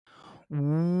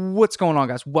What's going on,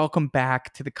 guys? Welcome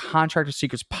back to the Contractor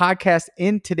Secrets podcast.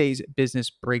 In today's business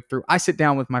breakthrough, I sit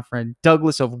down with my friend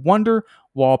Douglas of Wonder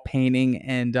Wall Painting,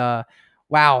 and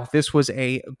wow, this was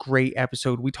a great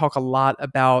episode. We talk a lot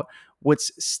about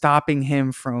what's stopping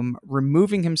him from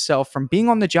removing himself from being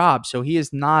on the job. So he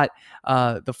is not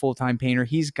the full-time painter.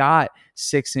 He's got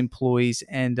 6 employees,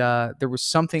 and there was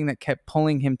something that kept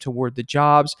pulling him toward the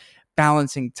jobs,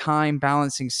 balancing time,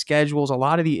 balancing schedules, a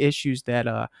lot of the issues that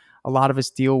a lot of us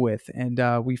deal with.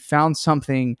 And we found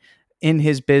something in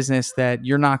his business that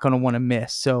you're not going to want to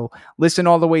miss. So listen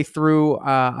all the way through.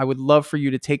 I would love for you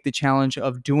to take the challenge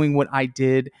of doing what I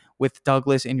did with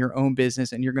Douglas in your own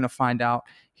business. And you're going to find out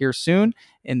here soon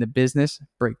in the business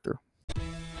breakthrough.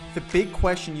 The big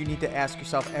question you need to ask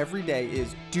yourself every day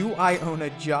is, do I own a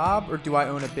job or do I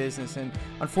own a business? And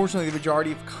unfortunately, the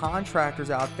majority of contractors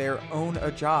out there own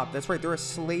a job. That's right, they're a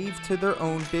slave to their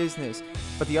own business.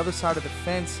 But the other side of the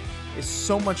fence is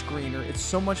so much greener, it's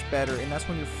so much better, and that's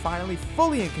when you're finally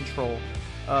fully in control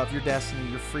of your destiny,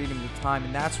 your freedom, your time.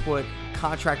 And that's what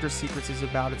Contractor Secrets is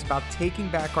about. It's about taking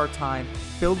back our time,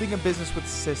 building a business with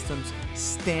systems,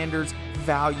 standards,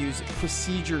 values,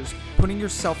 procedures, putting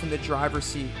yourself in the driver's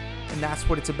seat. And that's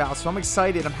what it's about. So I'm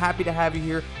excited. I'm happy to have you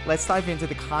here. Let's dive into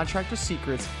the Contractor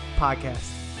Secrets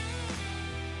podcast.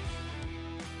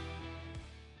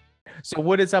 So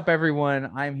what is up,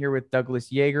 everyone? I'm here with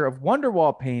Douglas Yeager of Wonder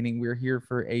Wall Painting. We're here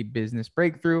for a business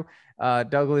breakthrough.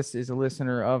 Douglas is a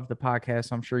listener of the podcast,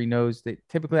 so I'm sure he knows that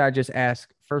typically I just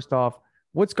ask, first off,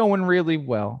 what's going really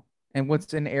well and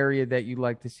what's an area that you'd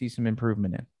like to see some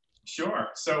improvement in? Sure.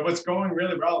 So what's going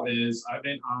really well is I've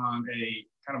been on a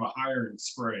kind of a hiring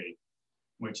spree,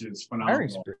 which is phenomenal. Hiring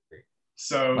spree.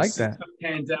 So like since that. the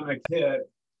pandemic hit,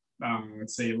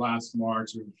 let's say last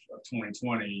March of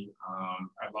 2020,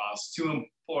 I lost 2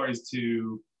 employees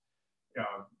to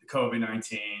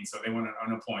COVID-19. So they went on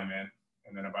unemployment.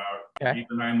 And then about 8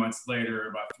 or 9 months later,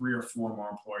 about 3 or 4 more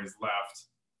employees left.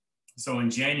 So in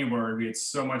January, we had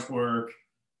so much work,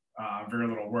 very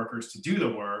little workers to do the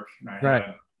work. And I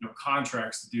had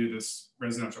contracts to do this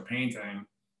residential painting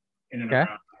in and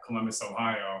around Columbus,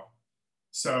 Ohio.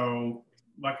 So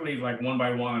luckily, like one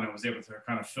by one, I was able to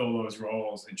kind of fill those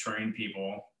roles and train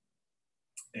people.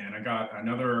 And I got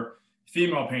another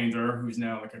female painter who's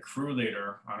now like a crew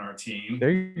leader on our team.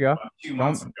 There you go. 2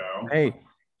 months ago. Hey,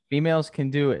 females can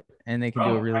do it, and they can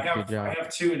do a really good job. I have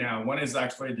 2 now. One is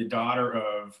actually the daughter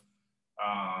of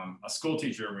a school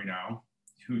teacher we know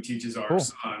who teaches our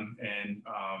son in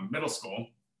middle school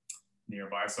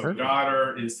nearby. So the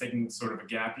daughter is taking sort of a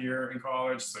gap year in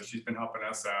college. So she's been helping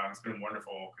us out. It's been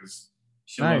wonderful because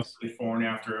she loves the before and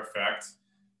after effect.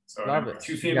 So I have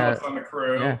 2 females on the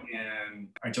crew, and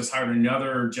I just hired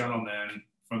another gentleman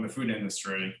from the food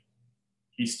industry.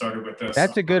 He started with us.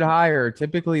 That's a good hire.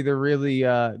 Typically, they're really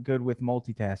good with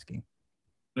multitasking.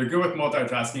 They're good with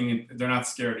multitasking, and they're not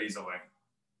scared easily.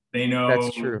 They know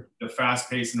the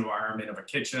fast-paced environment of a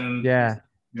kitchen. Yeah.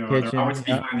 They're always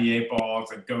behind the 8 ball.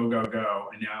 It's like go, go, go.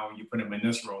 And now you put them in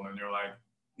this role, and they're like,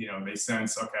 they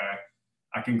sense, okay,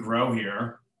 I can grow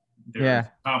here. There's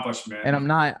accomplishment. And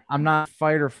I'm not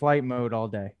fight or flight mode all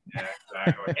day. Yeah,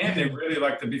 exactly. And they really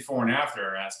like the before and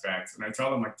after aspects. And I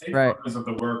tell them, like, take photos of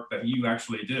the work that you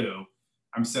actually do.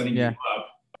 I'm setting you up.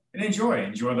 And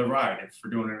enjoy the ride. If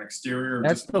we're doing an exterior,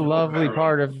 that's the lovely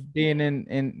part of being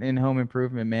in home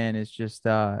improvement, man. Is just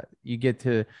you get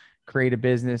to create a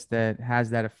business that has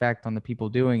that effect on the people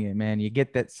doing it, man. You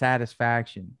get that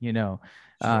satisfaction,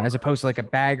 as opposed to like a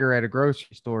bagger at a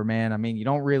grocery store, man. I mean, you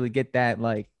don't really get that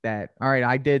like that. All right,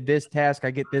 I did this task,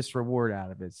 I get this reward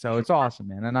out of it. So it's awesome,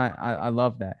 man, and I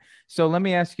love that. So let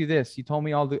me ask you this: you told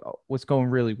me what's going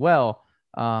really well.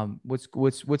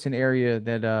 What's an area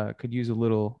that could use a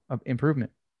little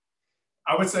improvement?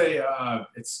 I would say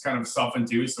it's kind of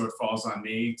self-induced, so it falls on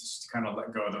me just to kind of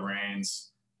let go of the reins.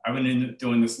 I've been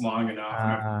doing this long enough,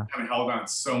 and I've kind of held on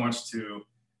so much to,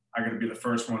 I got to be the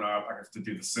first one up. I have to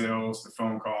do the sales, the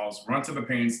phone calls, run to the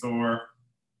paint store.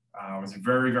 I was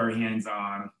very, very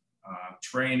hands-on,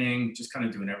 training, just kind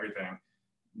of doing everything.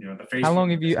 The Facebook.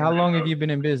 How long have you been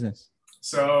in business?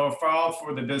 So filed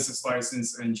for the business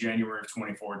license in January of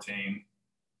 2014.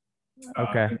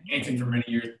 Been painting for many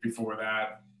years before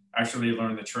that. Actually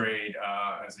learned the trade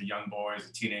as a young boy, as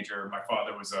a teenager. My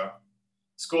father was a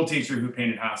school teacher who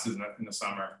painted houses in the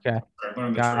summer. Okay. So I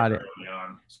learned the trade early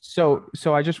on.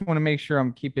 So I just want to make sure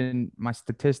I'm keeping my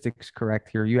statistics correct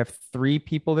here. You have 3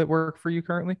 people that work for you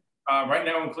currently? Right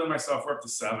now, including myself, we're up to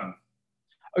 7.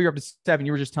 Oh, you're up to 7.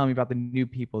 You were just telling me about the new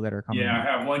people that are coming. Yeah,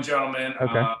 I have one gentleman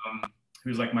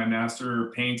who's like my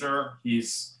master painter.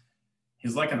 He's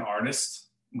like an artist.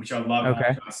 which I love Okay.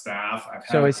 having on staff. I've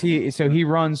So had, is he? So he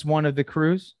runs one of the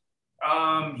crews.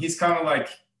 he's kind of like,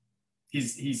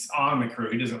 he's on the crew.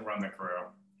 He doesn't run the crew.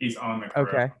 He's on the crew.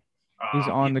 Okay. He's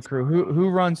on the He's crew. Who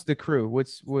runs the crew?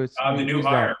 the new Who's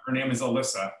hire. that? Her name is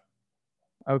Alyssa.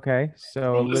 Okay.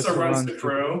 So Alyssa Alyssa runs runs the the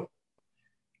crew. crew.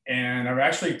 And I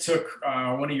actually took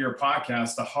one of your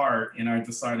podcasts to heart, and I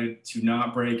decided to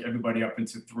not break everybody up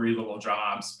into three little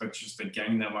jobs, but just to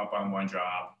gang them up on one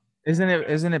job. Isn't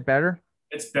it better?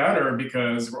 It's better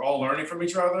because we're all learning from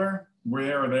each other.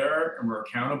 We're there and we're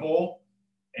accountable,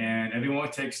 and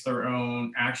everyone takes their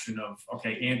own action of,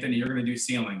 okay, Anthony, you're going to do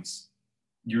ceilings.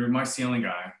 You're my ceiling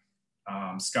guy.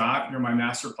 Scott, you're my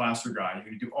master plaster guy. You're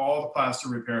going to do all the plaster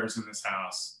repairs in this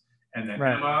house. And then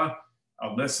Right. Emma,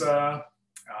 Alyssa,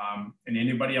 and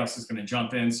anybody else is going to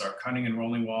jump in, start cutting and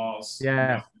rolling walls.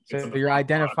 Yeah. It's So a you're fun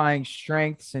identifying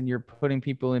strengths and you're putting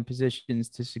people in positions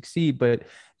to succeed, but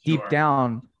deep Sure.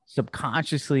 down,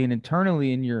 subconsciously and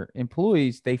internally in your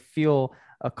employees, they feel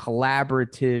a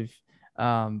collaborative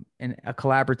and a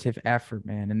collaborative effort,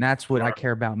 man. And that's what I Sure.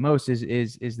 care about most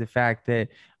is the fact that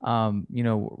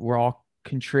we're all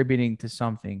contributing to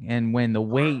something. And when the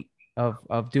weight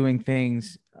of doing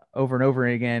things over and over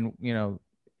again,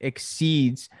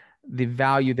 exceeds the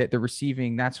value that they're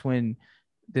receiving, that's when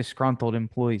disgruntled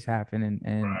employees happen.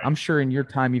 And Right. I'm sure in your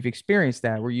time you've experienced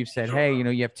that where you've said, Sure. hey,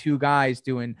 you have two guys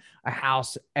doing a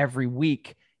house every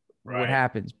week. What Right.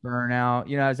 happens? Burnout.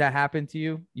 Has that happened to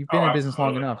you? You've been Oh, in business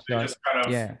long absolutely. enough. They So just kind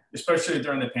of, yeah. especially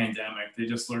during the pandemic, they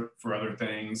just looked for other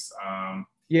things.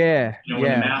 Yeah. When the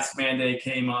Yeah. mask mandate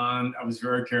came on, I was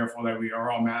very careful that we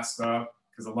are all masked up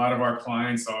because a lot of our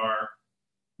clients are,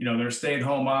 they're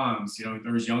stay-at-home moms.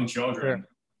 There's young children. Sure.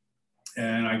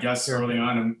 And I guess Sure. early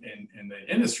on in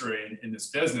the industry, in this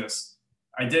business,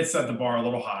 I did set the bar a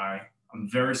little high. I'm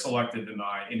very selective in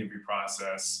my interview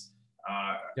process.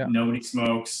 Yeah. Nobody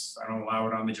smokes. I don't allow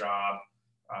it on the job.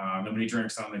 Nobody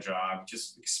drinks on the job.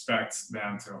 Just expect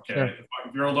them to, okay, Sure.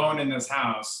 if you're alone in this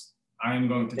house, I am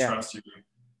going to Yeah. trust you.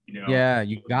 Yeah,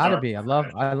 you gotta be. I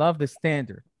love the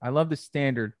standard. I love the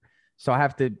standard. So I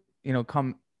have to,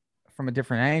 come from a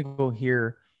different angle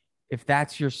here. If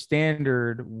that's your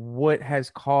standard, what has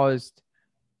caused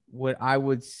what I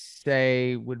would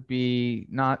say would be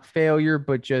not failure,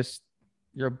 but just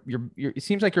you're it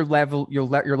seems like you're leveled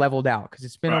out because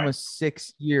it's been Right. almost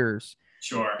 6 years.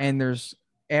 Sure. And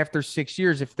after 6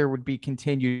 years, if there would be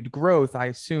continued growth, I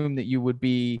assume that you would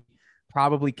be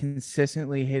probably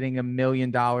consistently hitting $1 million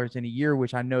in a year,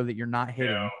 which I know that you're not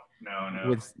hitting.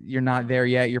 No. You're not there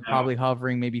yet. You're No. probably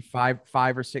hovering maybe five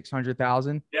or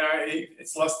 600,000. Yeah,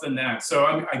 it's less than that. So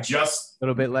I just A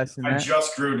little bit less than I that.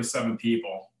 just grew to 7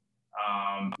 people.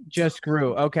 Just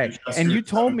grew. Okay. Just And grew you to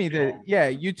told 7 me that, people. yeah,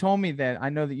 you told me that. I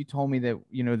know that you told me that,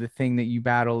 the thing that you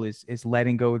battle is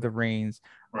letting go of the reins.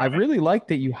 I Right. really like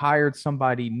that you hired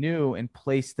somebody new and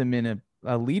placed them in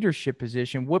a leadership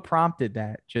position. What prompted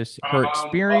that? Just her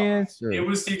experience? It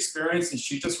was the experience, and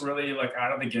she just really, like,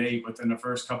 out of the gate within the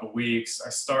first couple of weeks. I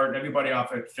start everybody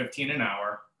off at 15 an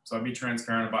hour, so I'll be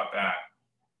transparent about that.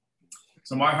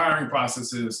 So my hiring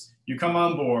process is you come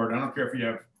on board. I don't care if you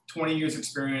have 20 years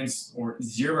experience or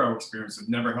 0 experience, have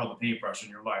never held a paintbrush in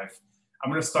your life. I'm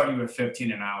going to start you at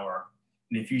 15 an hour.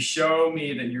 And if you show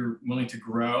me that you're willing to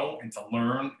grow and to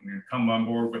learn and come on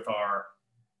board with our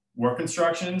work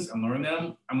instructions and learn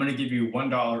them, I'm going to give you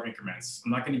 $1 increments.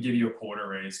 I'm not going to give you a quarter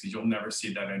raise because you'll never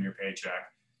see that in your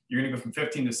paycheck. You're going to go from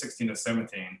 15 to 16 to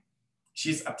 17.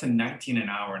 She's up to 19 an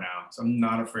hour now. So I'm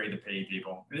not afraid to pay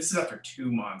people. And this is after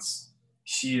 2 months.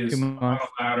 She is on the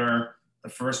ladder, the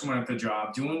first one at the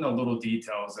job, doing the little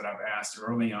details that I've asked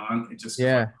early on. It just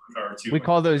we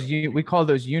call those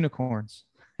unicorns.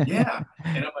 Yeah,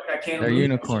 and I'm like, I can't. They're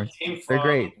unicorns. They're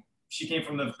great. She came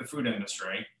from the food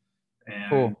industry, and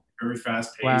cool. Very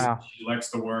fast paced. Wow. She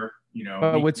likes to work.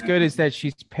 But what's good is that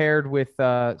she's paired with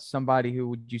somebody who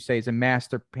would you say is a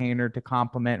master painter to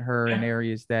complement her in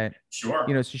areas that sure.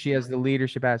 So she has the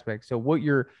leadership aspect. So what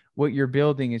you're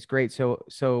building is great. So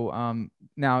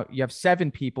now you have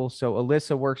 7 people. So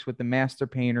Alyssa works with the master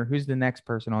painter. Who's the next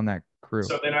person on that crew?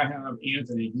 So then I have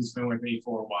Anthony. He's been with me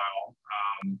for a while.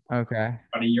 Okay.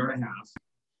 About a year and a half.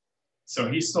 So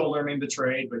he's still learning the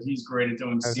trade, but he's great at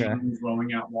doing ceilings,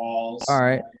 rolling out walls. All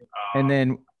right. And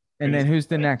then who's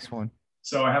the next one?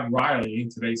 So I have Riley.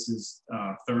 Today's his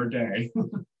 3rd day.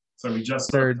 So we just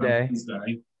started 3rd day.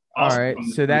 Wednesday. All right.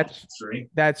 So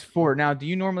that's 4. Now, do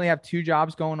you normally have 2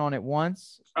 jobs going on at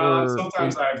once?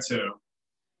 Sometimes I have 2.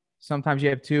 Sometimes you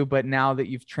have 2, but now that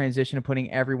you've transitioned to putting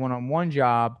everyone on one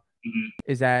job,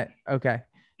 is that okay?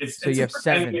 So you have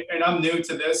 7. And I'm new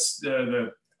to this,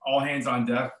 the all hands on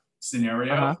deck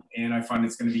scenario, and I find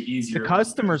it's going to be The easier.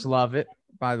 customers love it,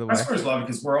 by the way. Customers love it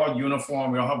because we're all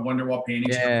uniform. We all have Wonderwall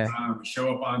paintings Yeah. going on. We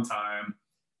show up on time.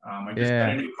 I just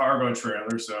got a new cargo trailer,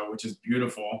 which is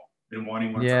beautiful. Been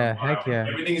wanting one for a while. Heck yeah.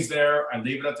 Everything is there. I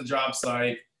leave it at the job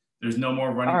site. There's no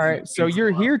more running. All right. So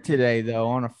you're here today, though,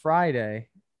 on a Friday,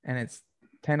 and it's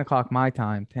 10 o'clock my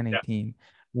time, 10:18.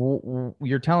 Yeah.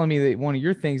 You're telling me that one of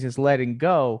your things is letting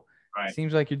go. Right.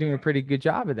 Seems like you're doing a pretty good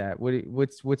job of that.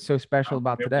 What's so special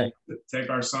about today? Take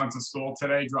our son to school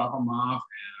today, drop him off,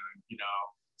 and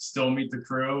still meet the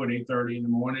crew at 8:30 in the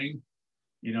morning.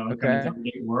 Okay.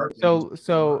 Work.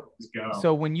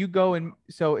 So when you go and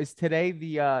so is today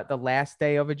the last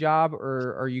day of a job,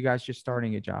 or are you guys just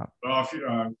starting a job? Well,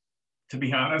 to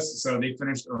be honest, so they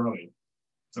finished early.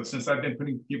 So since I've been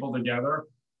putting people together,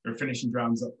 they're finishing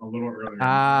jobs a little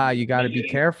earlier. You got to be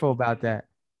careful about that.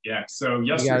 Yeah. So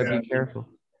yesterday, you got to be careful.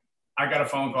 I got a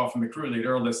phone call from the crew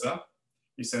leader, Alyssa.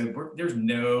 He said, "There's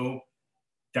no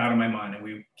doubt in my mind that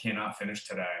we cannot finish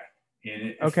today."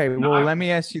 Okay, well, let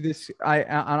me ask you this.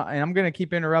 I'm going to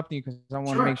keep interrupting you because I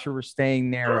want to make sure we're staying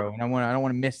narrow, and I don't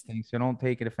want to miss things. So don't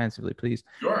take it offensively, please.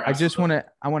 Sure. I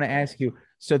want to ask you.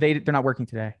 So they're not working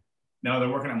today? No, they're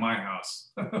working at my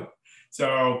house.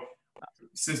 So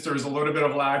since there's a little bit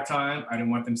of lag time, I didn't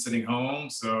want them sitting home,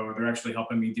 so they're actually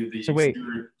helping me do the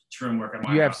trim work at my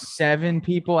house. You have 7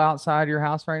 people outside your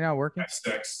house right now working? I have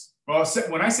 6. Well,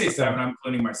 when I say 7, I'm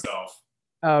including myself.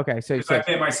 Oh, okay, so I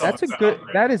pay myself. That's a good.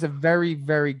 That is a very,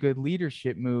 very good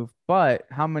leadership move. But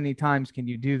how many times can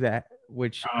you do that?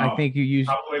 Which I think you use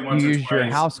your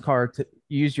house card to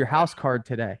use your house card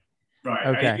today. Right.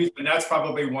 Okay. And that's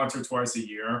probably once or twice a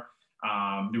year.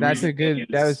 That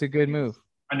was a good move.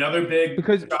 Another big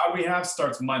job we have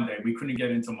starts Monday. We couldn't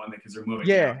get into Monday because they're moving.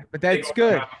 Yeah, but that's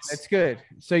good. That's good.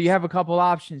 So you have a couple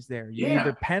options there. You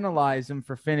either penalize them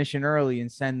for finishing early and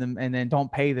send them, and then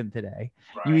don't pay them today.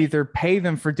 Right. You either pay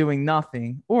them for doing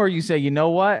nothing, or you say, you know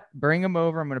what, bring them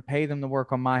over. I'm going to pay them to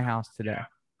work on my house today.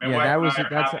 Yeah,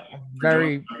 that's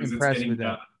very impressive with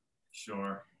that.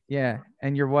 Sure. Yeah,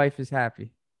 and your wife is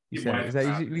happy. Is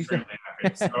that you said?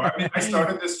 Happy. So I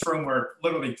started this trim work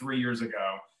literally 3 years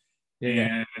ago.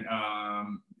 Yeah. And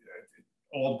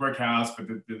old brick house, but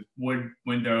the wood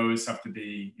windows have to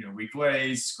be,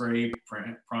 reglazed, scraped,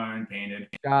 primed, painted.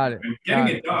 Got it.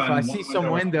 Getting it done. So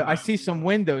I see some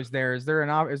windows there. Is there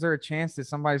a chance that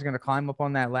somebody's going to climb up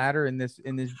on that ladder in this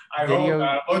I video? Hope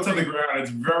not. Low to the ground. It's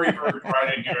very, very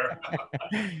bright in here.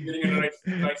 Getting a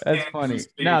nice that's funny.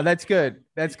 No, that's good.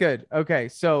 That's good. Okay.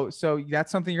 So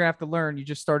that's something you're gonna have to learn. You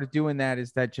just started doing that.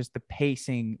 Is that just the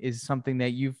pacing is something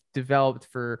that you've developed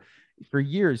for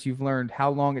years? You've learned how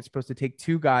long it's supposed to take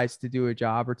 2 guys to do a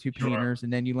job, or 2 painters,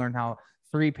 and then you learn how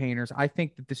 3 painters. I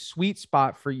think that the sweet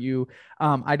spot for you,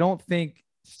 I don't think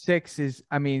 6 is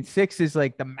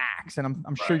like the max, and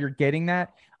I'm sure you're getting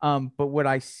that. But what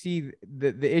I see,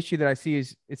 the issue that I see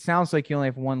is it sounds like you only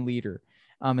have 1 leader.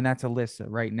 And that's Alyssa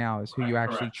right now, is who you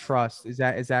actually trust. Is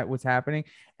that what's happening?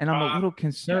 And I'm a little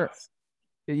concerned. Yes.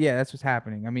 Yeah, that's what's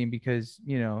happening. I mean, because,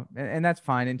 and that's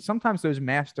fine. And sometimes those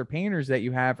master painters that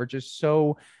you have are just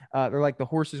so, they're like the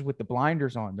horses with the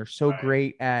blinders on. They're so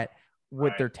great at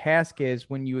what their task is.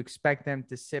 When you expect them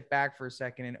to sit back for a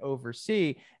second and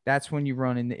oversee, that's when you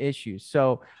run into issues.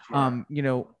 So,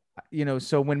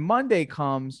 so when Monday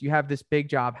comes, you have this big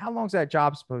job. How long is that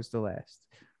job supposed to last?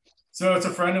 So it's a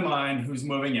friend of mine who's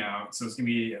moving out. So it's going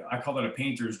to be, I call it a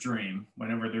painter's dream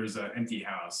whenever there's an empty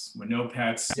house with no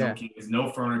pets, no kids, no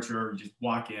furniture. You just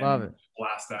walk in,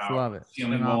 blast out,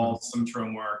 ceiling walls, some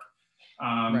trim work.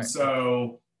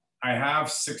 So I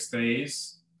have 6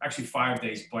 days, actually 5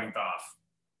 days blanked off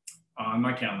on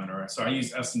my calendar. So I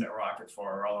use Estimate Rocket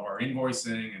for all of our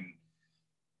invoicing and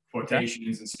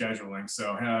quotations and scheduling.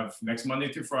 So have next Monday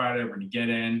through Friday, we're going to get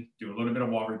in, do a little bit of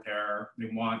wall repair.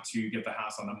 We want to get the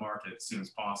house on the market as soon as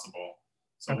possible.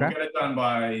 So we'll get it done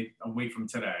by a week from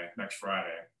today, next Friday.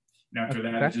 And after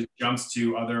that, it just jumps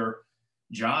to other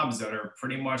jobs that are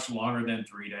pretty much longer than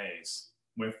 3 days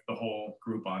with the whole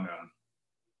group on them.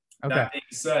 That being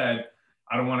said,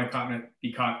 I don't want to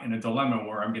be caught in a dilemma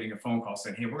where I'm getting a phone call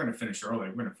saying, hey, we're going to finish early.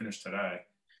 We're going to finish today.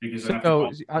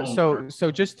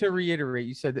 So just to reiterate,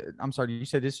 you said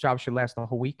this job should last the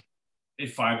whole week?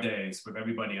 5 days with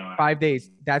everybody on. 5 days.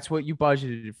 That's what you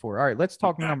budgeted for. All right, let's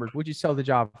talk numbers. What'd you sell the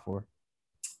job for?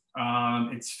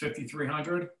 It's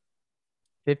 $5,300.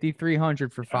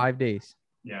 $5,300 for 5 days.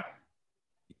 Yeah.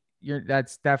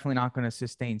 That's definitely not going to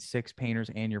sustain 6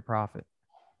 painters and your profit.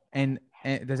 And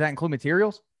does that include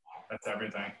materials? That's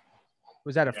everything.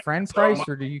 Was that a friend price,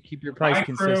 or do you keep your price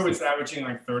consistent? My crew is averaging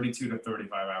like 32 to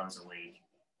 35 hours a week.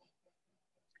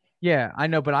 Yeah, I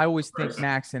know, but I always think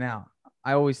maxing out.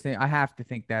 I always think I have to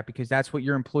think that because that's what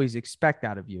your employees expect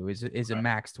out of you is a Right.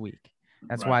 maxed week.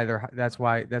 That's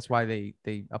Right. why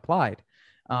they applied.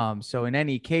 So in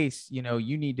any case, you know,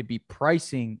 you need to be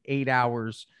pricing 8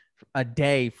 hours a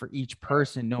day for each Right.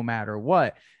 person, no matter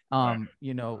what. Right.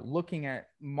 You know, looking at I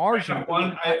margin. have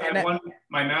one. I And have one.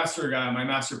 My master guy, my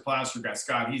master plaster guy,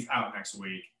 Scott. He's out next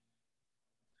week,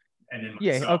 and then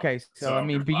yeah, myself. okay. So I So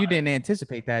mean, you're but you fine. didn't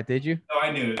anticipate that, did you? No,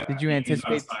 I knew Did that. you He's on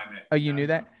anticipate? assignment. Oh, you knew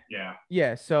that? Yeah.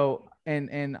 Yeah. So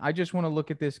and I just want to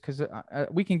look at this because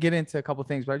we can get into a couple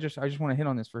things, but I just want to hit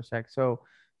on this for a sec. So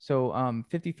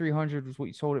 5,300 was what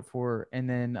you sold it for, and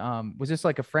then was this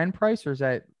like a friend price or is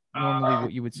that normally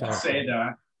what you would You sell could it for? say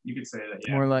that. You could say that.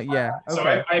 Yeah. More like yeah. So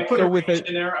Okay. I put a So with range a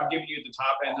in there. I'm giving you the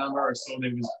top end number. So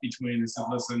it was between. I said,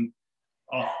 listen,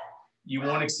 oh, you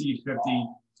won't exceed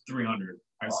 5,300.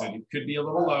 I said it could be a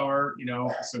little lower, you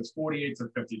know. So it's 48 to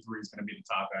 53 is going to be the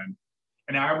top end.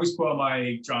 And I always quote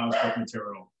my jobs with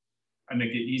material. I make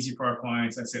it easy for our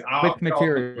clients. I say, I'll with get all the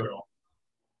material. material.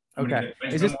 I'm going to Okay.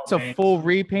 get Is measurement this wall a paint, full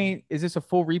repaint? Is this a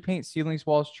full repaint? Ceilings,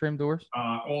 walls, trim, doors?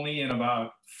 only in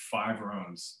about 5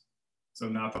 rooms. So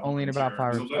not the whole Only in about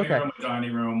interior. 5 There's a rooms. living Okay. room, a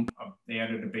dining room. They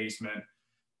added a basement,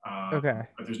 Okay.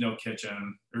 but there's no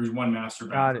kitchen. There's one master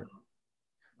Got it. bathroom.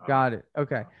 Got it.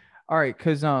 Okay. All right.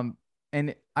 Cause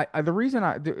and the reason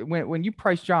when you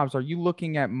price jobs, are you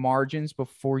looking at margins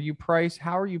before you price?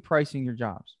 How are you pricing your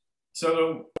jobs?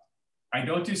 So I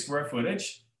don't do square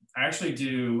footage. I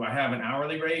have an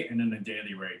hourly rate and then a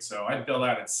daily rate. So I bill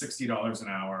out at $60 an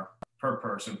hour per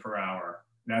person per hour.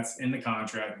 That's in the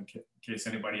contract in case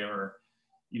anybody ever,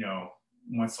 you know,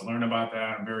 wants to learn about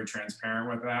that. I'm very transparent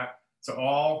with that. So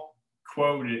I'll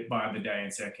quote it by the day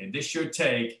and say, okay, this should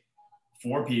take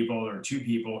 4 people or 2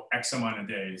 people, X amount of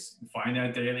days. Find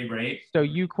that daily rate. So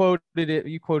you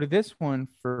quoted this one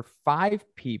for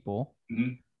 5 people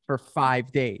Mhm. for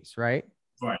 5 days, right?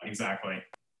 Right, exactly.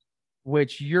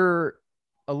 Which you're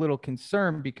a little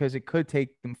concerned because it could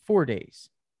take them 4 days.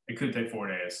 It could take 4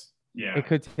 days. Yeah. It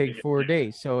could take 4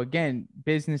 days. So again,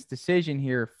 business decision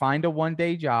here, find a 1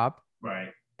 day job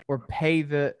Right, or pay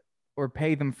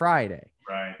them Friday.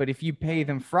 right, But if you pay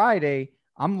them Friday,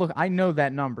 I know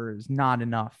that number is not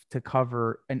enough to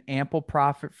cover an ample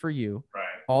profit for you. right,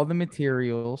 All the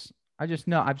materials. I just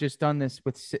know I've just done this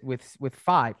with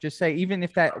 5. Just say even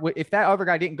if that other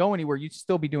guy didn't go anywhere, you'd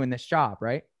still be doing this job,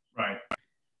 right? right.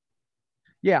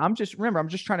 Yeah, I'm just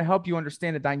trying to help you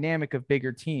understand the dynamic of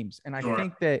bigger teams. And I Sure.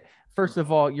 think that first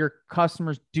of all, your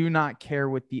customers do not care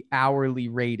what the hourly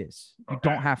rate is. You Okay.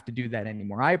 don't have to do that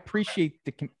anymore. I appreciate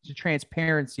the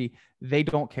transparency. They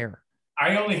don't care.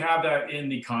 I only have that in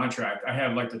the contract. I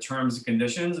have like the terms and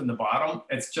conditions in the bottom.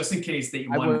 It's just in case they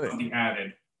I want would something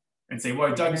added and say,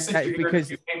 well, Doug, since you're here, because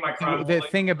you pay my crime. the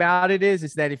thing about it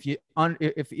is that if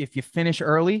you finish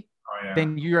early, Oh, yeah.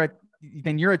 then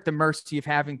you're at the mercy of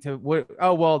having to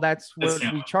oh well that's what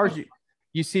Discount. we charge you.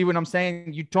 You see what I'm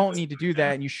saying? You don't need to do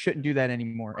that and you shouldn't do that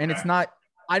anymore. And it's Okay. not,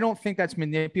 I don't think that's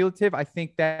manipulative. I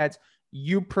think that's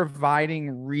you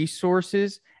providing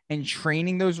resources and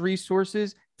training those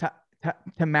resources to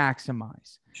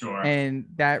maximize. Sure. And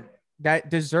that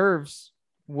deserves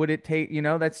what it take, you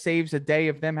know, that saves a day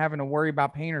of them having to worry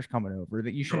about painters coming over,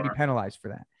 that you shouldn't Sure. be penalized for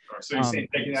that. Sure. So you're saying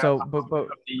taking that So, out but of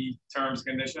the terms and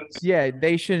conditions? yeah,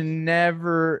 they should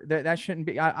never, that shouldn't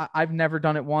be. I've never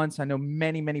done it once. I know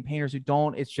many painters who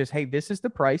don't. It's just, hey, this is the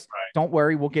price. Right. Don't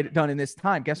worry, we'll get it done in this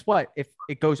time. Guess what? If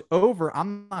it goes over,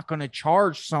 I'm not going to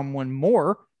charge someone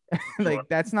more. Like, Sure.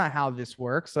 that's not how this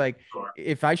works. Like, Sure.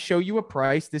 if I show you a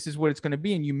price, this is what it's going to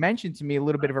be. And you mentioned to me a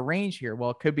little bit of a range here.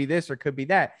 Well, it could be this or it could be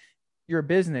that. You're a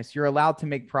business. You're allowed to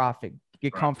make profit.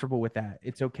 Get Right. comfortable with that.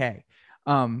 It's okay.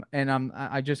 And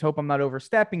I just hope I'm not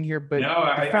overstepping here, but No,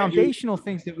 the I foundational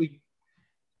things that we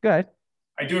good.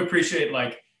 I do appreciate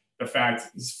like the fact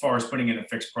as far as putting in a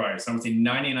fixed price. I would say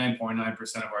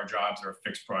 99.9% of our jobs are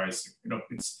fixed price. You know,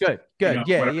 it's Good. you know,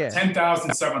 Yeah. whatever, Yeah.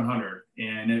 10,700.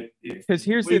 And Because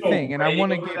here's we the go thing, and I way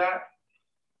want to over get, that,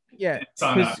 yeah, it's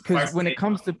on us. because when it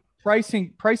comes to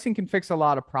pricing can fix a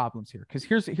lot of problems here. Because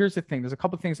here's the thing. There's a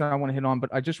couple of things that I want to hit on, but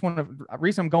I just want to. The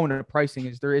reason I'm going to pricing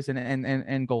is there is an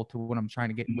end goal to what I'm trying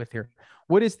to get with here.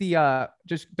 What is the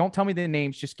just don't tell me the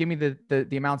names. Just give me the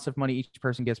amounts of money each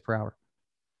person gets per hour.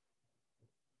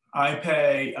 I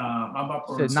pay, I'm up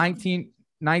So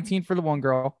 19 for the one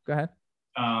girl. Go ahead.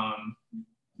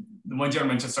 The one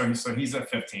gentleman just started, so he's at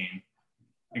 15.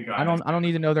 The guy. I don't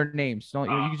need to know their names. Don't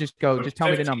you can just go. So Just tell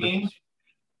me the 15, numbers.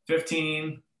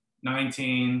 15,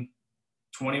 19,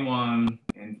 21,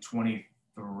 and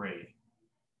 23.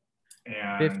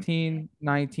 And 15,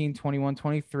 19, 21,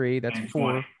 23. That's and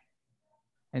 4. 20.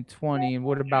 And 20. And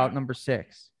what about number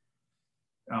 6?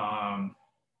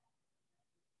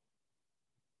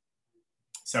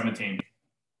 17.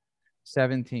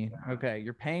 17. Okay.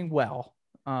 You're paying well.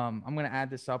 I'm going to add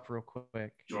this up real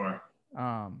quick. Sure.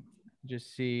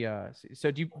 Just see.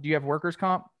 So do you have workers'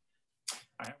 comp?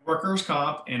 I have workers'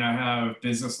 comp and I have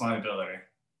business liability.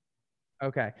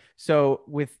 Okay. So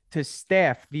to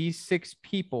staff these 6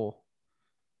 people,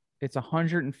 it's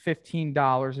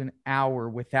 $115 an hour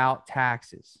without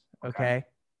taxes. Okay.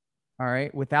 All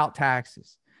right. Without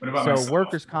taxes. What about so myself?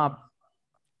 Workers' comp,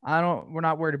 we're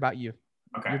not worried about you.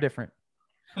 Okay. You're different.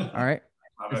 All right.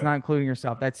 Love It's it. not including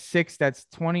yourself. That's 6. That's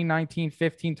 20, 19,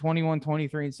 15, 21,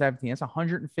 23, and 17. That's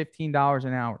 $115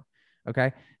 an hour.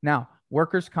 Okay. Now,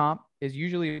 workers' comp is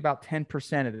usually about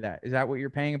 10% of that. Is that what you're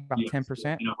paying? About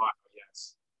 10%?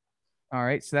 Yes. All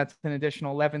right. So that's an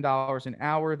additional $11 an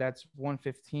hour. That's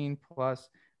 115 plus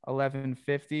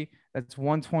 1150. That's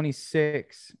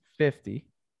 126.50.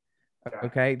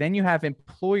 Okay. Then you have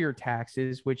employer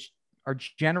taxes, which are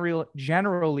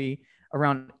generally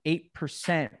around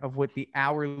 8% of what the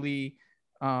hourly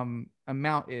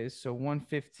amount is. So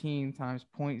 115 times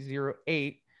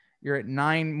 0.08, you're at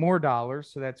 $9 more.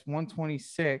 So that's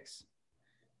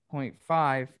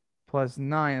 126.5 plus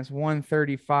 9 is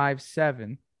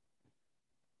 135.7.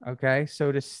 Okay.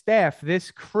 So to staff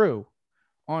this crew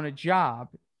on a job,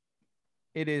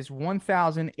 it is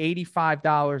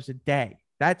 $1,085 a day.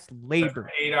 That's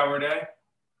labor. 8-hour day?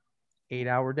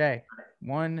 8-hour day.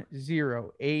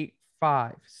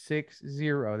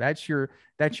 1,08560.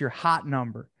 That's your hot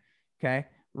number. Okay.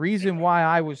 Reason why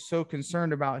I was so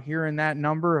concerned about hearing that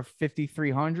number of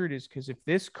 5,300 is because if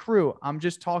this crew, I'm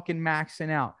just talking maxing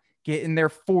out, getting their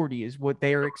 40 is what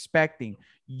they are expecting.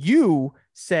 You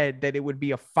said that it would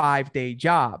be a 5-day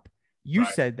job. You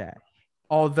said that.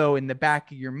 Although in the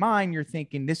back of your mind, you're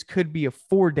thinking this could be a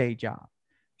 4-day job.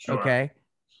 Sure. Okay.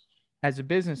 As a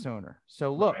business owner.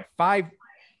 So look, let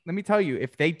me tell you,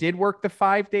 if they did work the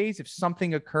 5 days, if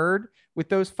something occurred with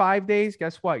those 5 days,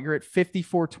 guess what? You're at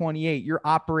 54.28. You're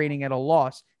operating at a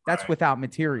loss. That's without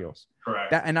materials.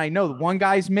 Correct. And I know one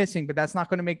guy's missing, but that's not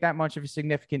going to make that much of a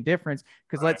significant difference.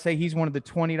 Because let's say he's one of the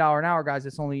 $20 an hour guys.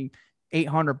 It's only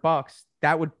 $800.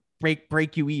 That would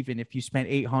break you even if you spent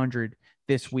 $800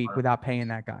 this week without paying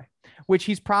that guy, which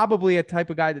he's probably a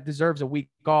type of guy that deserves a week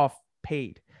off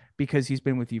paid because he's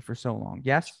been with you for so long.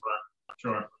 Yes.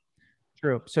 Sure.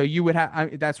 True. So you would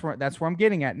have, that's where I'm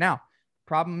getting at. Now,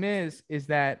 problem is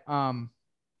that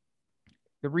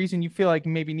the reason you feel like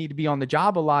you maybe need to be on the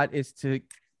job a lot is to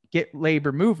get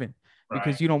labor moving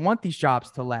because you don't want these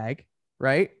jobs to lag.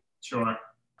 Right. Sure.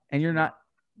 And you're not,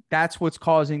 that's what's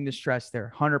causing the stress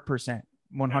there. 100%.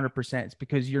 100%. It's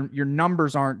because your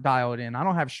numbers aren't dialed in. I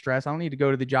don't have stress. I don't need to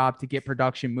go to the job to get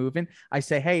production moving. I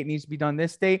say, hey, it needs to be done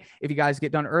this day. If you guys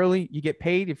get done early, you get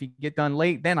paid. If you get done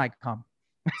late, then I come.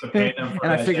 So pay them for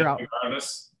and I figure out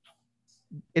regardless.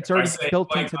 It's already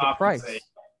built into the price. Say,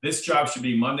 this job should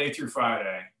be Monday through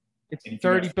Friday. It's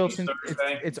already built in.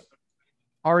 It's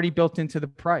already built into the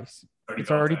price.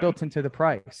 It's already built into the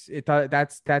price.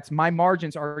 That's my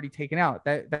margins already taken out.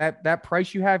 That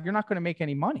price you have, you're not going to make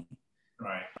any money.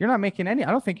 Right. You're not making any.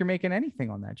 I don't think you're making anything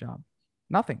on that job.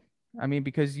 Nothing. I mean,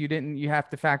 because you have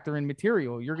to factor in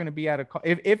material. You're going to be at a,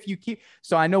 if you keep,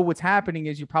 so I know what's happening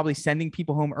is you're probably sending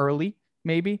people home early.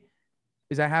 Maybe.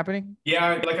 Is that happening?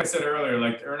 Yeah. Like I said earlier,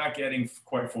 like they're not getting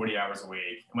quite 40 hours a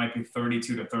week. It might be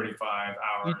 32 to 35 hours.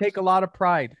 You take a lot of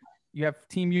pride. You have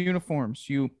team uniforms.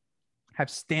 You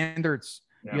have standards.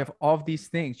 Yeah. You have all of these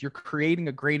things. You're creating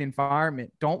a great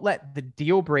environment. Don't let the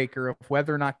deal breaker of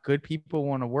whether or not good people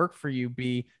want to work for you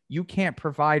be you can't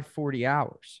provide 40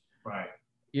 hours. Right.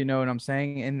 You know what I'm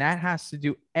saying? And that has to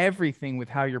do everything with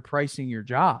how you're pricing your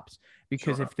jobs.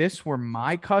 Because if this were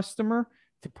my customer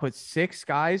to put 6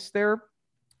 guys there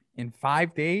in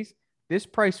 5 days, this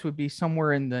price would be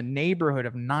somewhere in the neighborhood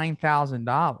of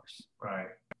 $9,000. Right.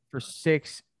 For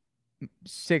six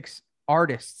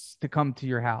artists to come to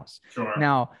your house. Sure.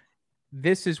 Now,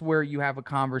 this is where you have a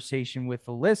conversation with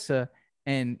Alyssa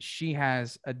and she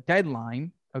has a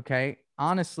deadline. Okay.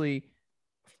 Honestly,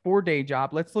 4-day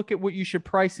job. Let's look at what you should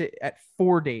price it at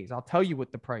 4 days. I'll tell you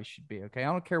what the price should be. Okay.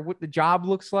 I don't care what the job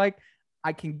looks like.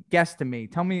 I can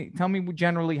guesstimate. Tell me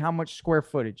generally how much square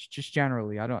footage, just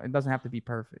generally. It doesn't have to be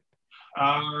perfect.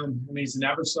 I mean, it's an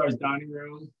average size dining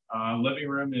room. Living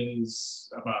room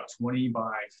is about 20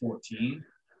 by 14.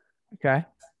 Okay.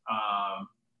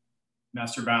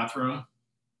 Master bathroom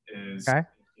is average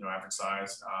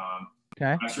size.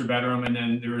 Master bedroom, and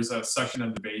then there is a section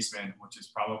of the basement which is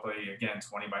probably again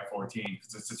 20 by 14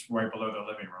 because it's right below the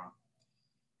living room.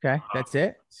 Okay, that's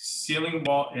it. Ceiling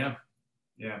wall, yeah.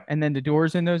 And then the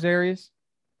doors in those areas.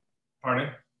 Are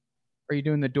Pardon? you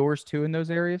doing the doors too in those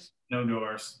areas? No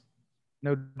doors.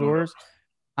 No doors.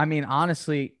 I mean,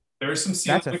 honestly, There's some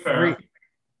ceiling that's a repair.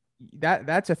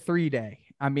 that's a 3 day.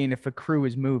 I mean, if a crew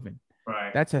is moving,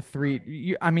 Right. that's a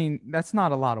three. I mean, that's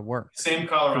not a lot of work. Same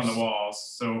color For on the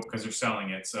walls, so because they're selling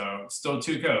it. So still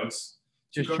two just coats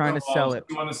trying on to the sell walls, it.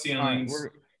 two on the All right, ceilings. we're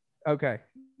okay.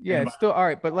 Yeah, And it's still all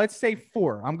right, but let's say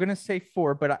four. I'm gonna say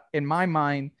four, but in my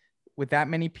mind, with that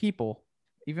many people,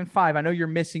 even five, I know you're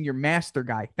missing your master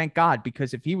guy. Thank God,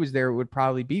 because if he was there, it would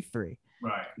probably be three.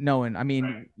 right, Knowing, I mean,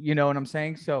 right. you know what I'm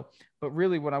saying? So, but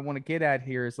really what I want to get at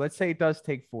here is, let's say it does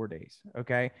take 4 days.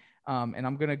 Okay. And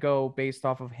I'm going to go based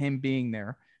off of him being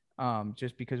there.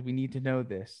 Just because we need to know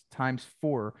this times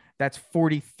four, that's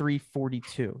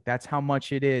 43.42. That's how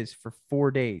much it is for 4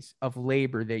 days of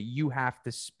labor that you have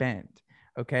to spend.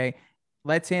 Okay.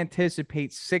 Let's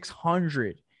anticipate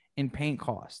 600 in paint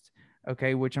cost.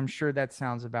 Okay. Which I'm sure that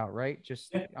sounds about right.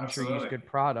 Just, Yeah, I'm sure you use absolutely. good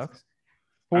products.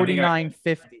 I think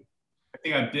 49.50. I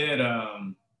think I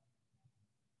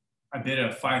bid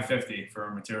a 550 for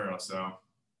a material, so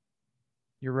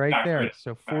You're right not there. good. So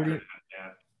Not 40, good.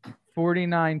 Yeah.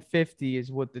 49.50 is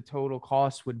what the total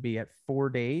cost would be at 4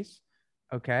 days.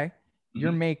 Okay.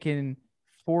 You're Mhm. making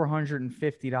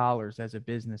 $450 as a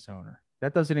business owner.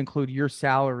 That doesn't include your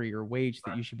salary or wage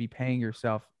that Right. you should be paying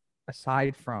yourself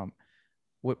aside from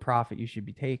what profit you should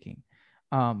be taking.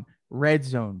 Red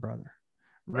zone, brother.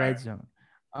 Right. Red zone.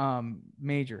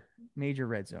 Major, major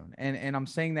red zone. And I'm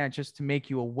saying that just to make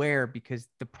you aware, because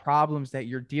the problems that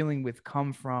you're dealing with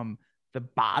come from the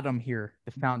bottom here,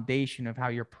 the foundation of how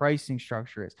your pricing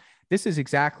structure is. This is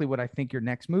exactly what I think your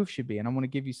next move should be. And I want to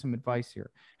give you some advice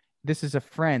here. This is a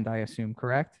friend, I assume,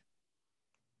 correct?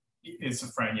 It's a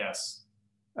friend, yes.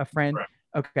 A friend. Correct.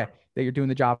 Okay. That you're doing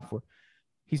the job for.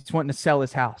 He's wanting to sell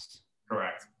his house.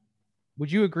 Correct.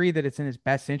 Would you agree that it's in his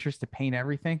best interest to paint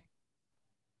everything?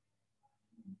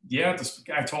 Yeah,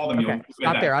 I told him Okay, you'll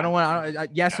stop there. I don't want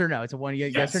yes yeah. or no. It's a one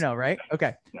yes Yes. or no, right?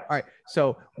 Okay. Yes. All right.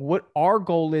 So what our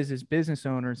goal is as business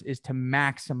owners is to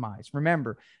maximize.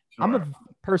 Remember, Sure. I'm a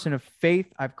person of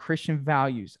faith. I have Christian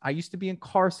values. I used to be in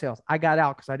car sales. I got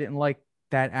out because I didn't like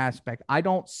that aspect. I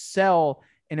don't sell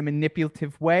in a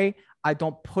manipulative way. I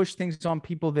don't push things on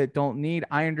people that don't need.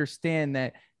 I understand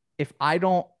that if I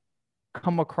don't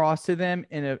come across to them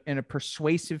in a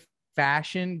persuasive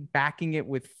fashion, backing it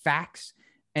with facts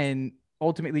and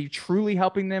ultimately truly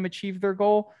helping them achieve their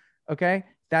goal, okay,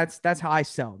 that's how I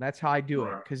sell. That's how I do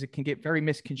it, because it can get very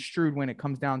misconstrued when it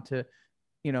comes down to,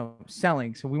 you know,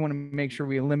 selling. So we want to make sure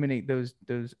we eliminate those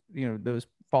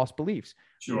false beliefs.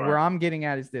 Sure. Where I'm getting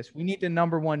at is this: we need to,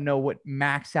 number one, know what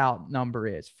max out number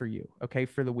is for you, okay,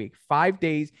 for the week. 5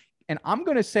 days. And I'm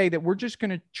going to say that we're just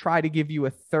going to try to give you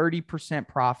a 30%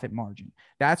 profit margin.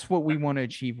 That's what we want to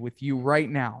achieve with you right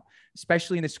now,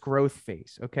 especially in this growth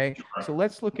phase. Okay. Sure. So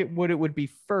let's look at what it would be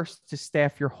first to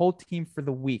staff your whole team for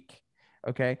the week.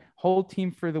 Okay. Whole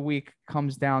team for the week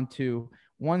comes down to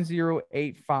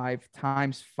 1085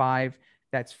 times 5.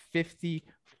 That's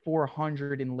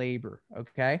 5,400 in labor.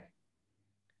 Okay.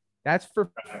 That's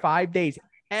for 5 days.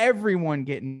 Everyone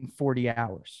getting 40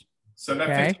 hours. So that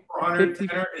Okay.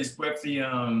 5,400 is with the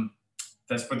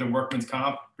that's with the workman's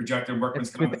comp, projected workman's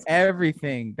comp. With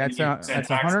everything. That's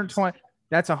 120.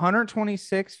 That's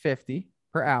 126.50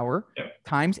 per hour. Yep.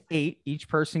 Times 8. Each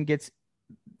person gets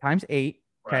times 8.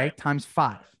 Okay. Right. Times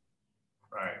 5.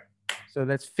 Right. So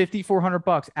that's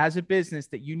 $5,400 as a business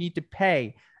that you need to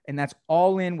pay. And that's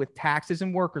all in with taxes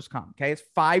and workers' comp. Okay. It's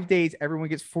 5 days. Everyone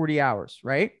gets 40 hours,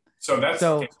 right? So that's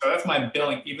my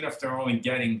billing, even if they're only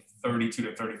getting 32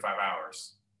 to 35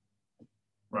 hours.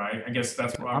 Right. I guess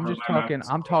that's what I'm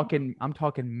talking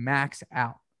max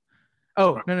out.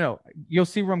 Oh, no. You'll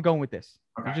see where I'm going with this.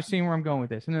 Okay. You're just seeing where I'm going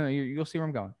with this. No, you'll see where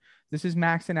I'm going. This is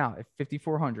maxing out at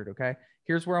 5,400. Okay.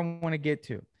 Here's where I want to get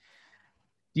to.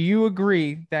 Do you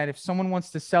agree that if someone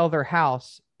wants to sell their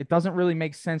house, it doesn't really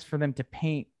make sense for them to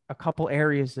paint a couple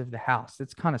areas of the house?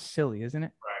 It's kind of silly, isn't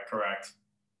it? Right. Correct.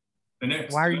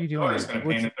 Why are you doing that?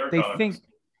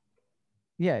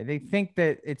 They think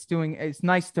that it's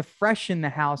nice to freshen the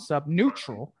house up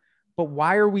neutral, but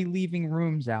why are we leaving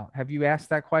rooms out? Have you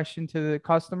asked that question to the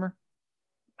customer?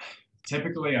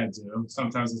 Typically I do.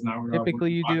 Sometimes it's not.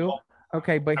 Typically you do.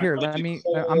 Okay, but here,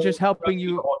 I'm just helping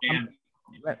you.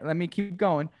 Let me keep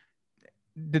going.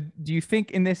 Do you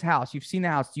think in this house, you've seen the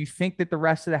house, do you think that the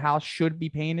rest of the house should be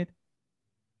painted?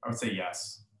 I would say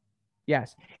yes.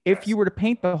 Yes. If you were to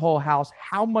paint the whole house,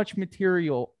 how much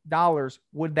material dollars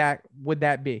would that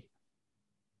be?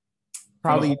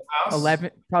 Probably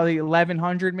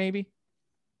 1,100 maybe.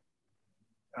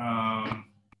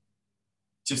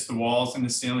 Just the walls and the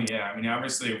ceiling. Yeah. I mean,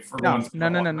 obviously for no.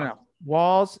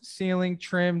 Walls, ceiling,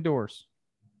 trim, doors.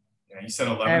 Yeah, you said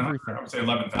 11. Everything. I would say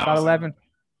 11,000. About 11.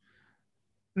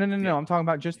 No. I'm talking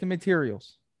about just the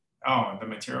materials. Oh, the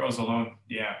materials alone,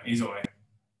 yeah, easily.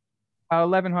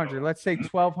 1,100. Let's say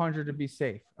 1,200 to be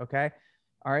safe. Okay.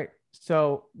 All right.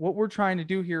 So what we're trying to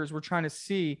do here is we're trying to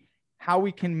see how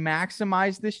we can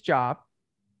maximize this job.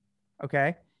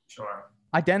 Okay. Sure.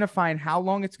 Identifying how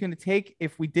long it's going to take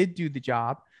if we did do the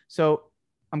job. So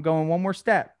I'm going one more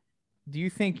step. Do you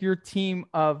think your team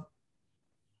of,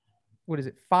 what is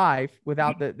it, 5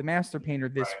 without the master painter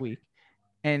this Right. week?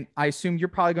 And I assume you're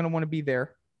probably going to want to be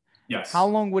there. How Yes.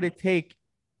 long would it take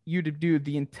you to do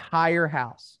the entire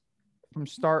house from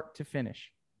start to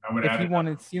finish? I would If add you another,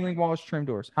 wanted ceiling walls, trim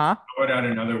doors, huh? I would add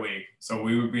another week. So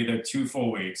we would be there 2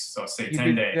 full weeks. So say You'd 10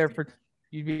 be days. there for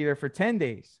you'd be there for 10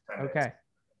 days. 10 days. Okay.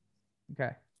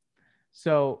 Okay.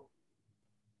 So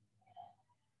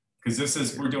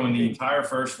Because we're doing the entire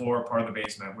first floor, part of the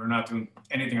basement. We're not doing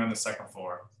anything on the second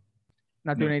floor.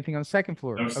 not doing anything on the second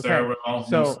floor. No Okay. stairwell,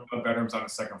 So no bedrooms on the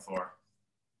second floor.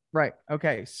 right.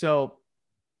 Okay. So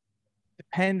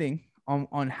depending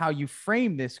on how you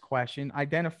frame this question,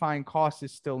 identifying cost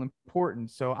is still important.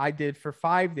 So I did for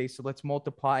 5 days. So let's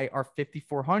multiply our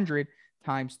 5,400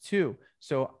 times 2.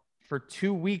 So for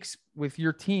 2 weeks with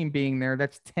your team being there,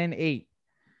 that's 10,800.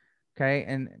 Okay.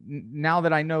 And now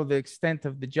that I know the extent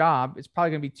of the job, it's probably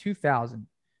going to be 2,000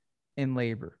 in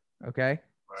labor. Okay.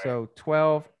 Right. So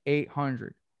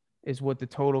 12,800 is what the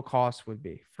total cost would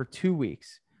be for 2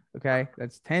 weeks. Okay.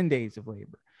 That's 10 days of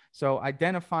labor. So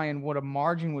identifying what a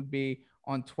margin would be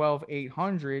on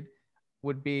 12,800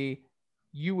 would be,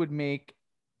 you would make,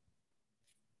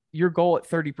 your goal at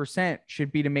 30%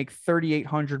 should be to make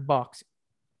 $3,800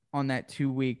 on that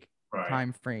 2 week Right.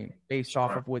 time frame based Sure.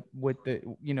 off of what the,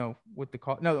 what the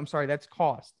cost. No, I'm sorry. That's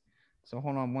cost. So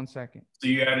hold on one second. So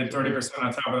you added 30%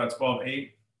 on top of that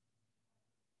 12,800?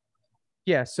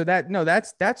 Yeah. So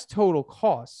that's total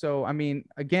cost. So, I mean,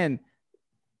 again,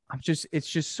 it's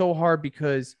just so hard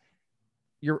because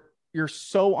you're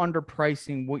so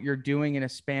underpricing what you're doing in a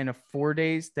span of 4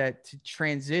 days that to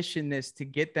transition this to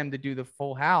get them to do the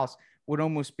full house would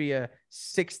almost be a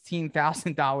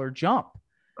 $16,000 jump.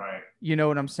 Right. You know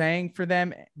what I'm saying, for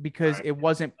them, because Right. it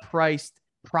wasn't priced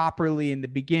properly in the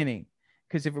beginning.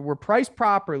 Because if it were priced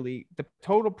properly, the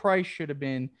total price should have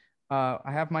been, I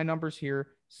have my numbers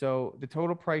here. So the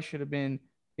total price should have been,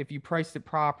 if you priced it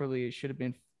properly, it should have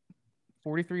been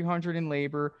 4,300 in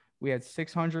labor. We had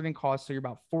 600 in cost. So you're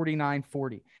about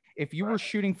 49.40. If you were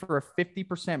shooting for a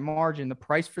 50% margin, the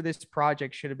price for this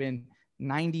project should have been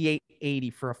 98.80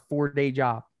 for a 4-day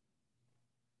job.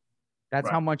 That's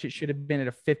Right. how much it should have been at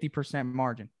a 50%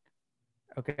 margin.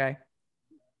 Okay.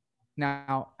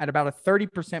 Now, at about a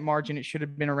 30% margin, it should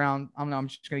have been around, I'm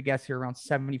just going to guess here, around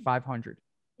 7,500.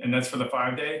 And that's for the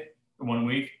 5 day, the 1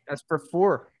 week? That's for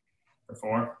 4. For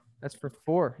 4? That's for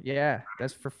 4. Yeah,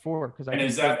 that's for 4. Because And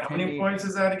is that, how many employees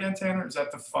is that again, Tanner? Is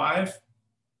that the 5?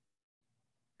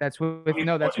 That's with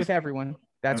everyone.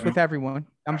 That's with everyone.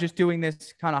 I'm just doing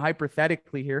this kind of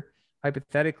hypothetically,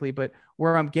 but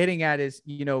where I'm getting at is,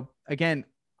 again,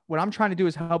 what I'm trying to do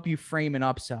is help you frame an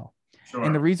upsell. Sure.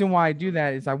 And the reason why I do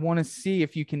that is I want to see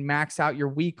if you can max out your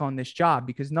week on this job,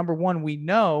 because number one, we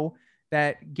know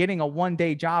that getting a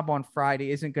 1-day job on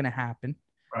Friday isn't going to happen.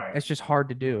 Right. It's just hard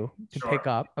to do, to pick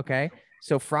up. Okay.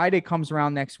 So Friday comes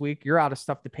around next week. You're out of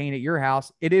stuff to paint at your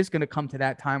house. It is going to come to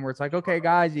that time where it's like, okay,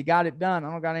 guys, you got it done.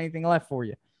 I don't got anything left for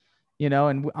you,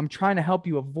 and I'm trying to help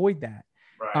you avoid that.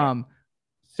 Right.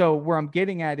 So where I'm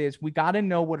getting at is we got to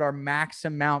know what our max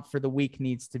amount for the week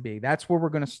needs to be. That's where we're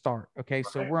going to start. Okay. Right.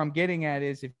 So where I'm getting at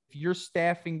is if you're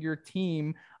staffing your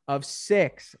team of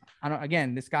 6,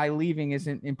 again, this guy leaving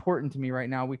isn't important to me right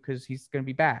now because he's going to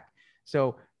be back.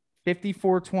 So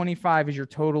 54.25 is your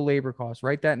total labor cost.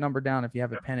 Write that number down if you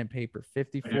have a pen and paper.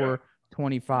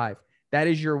 54.25. That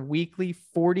is your weekly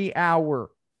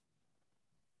 40-hour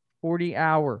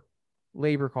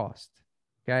labor cost.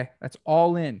 Okay. That's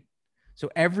all in. So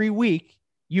every week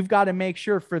you've got to make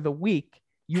sure for the week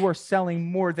you are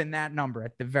selling more than that number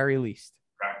at the very least.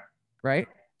 Right.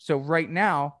 So right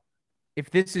now,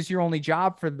 if this is your only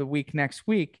job for the week next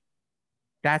week,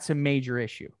 that's a major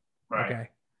issue. Right. Okay.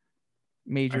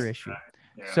 Major issue.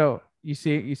 Yeah. So you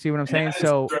see what I'm saying?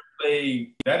 So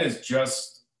that is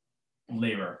just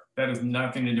labor. That has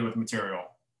nothing to do with material.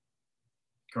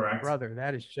 Correct. Brother,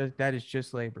 that is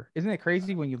just labor. Isn't it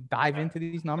crazy when you dive into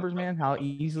these numbers, man, how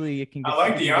easily it can get? I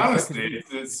like the honesty.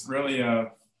 It's really,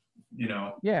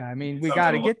 Yeah. I mean, we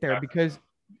got to get there because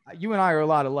you and I are a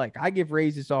lot alike. I give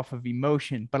raises off of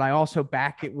emotion, but I also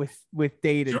back it with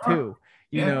data Sure. too.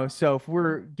 Yeah. So if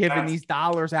we're giving That's these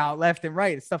dollars out left and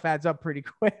right, stuff adds up pretty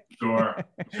quick. sure.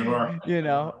 Sure.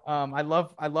 I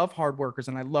love hard workers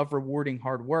and I love rewarding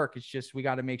hard work. It's just we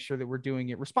got to make sure that we're doing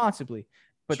it responsibly.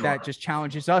 But that Sure. just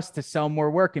challenges us to sell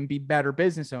more work and be better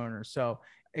business owners. So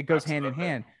it goes hand in Absolutely.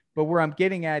 hand. But where I'm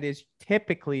getting at is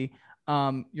typically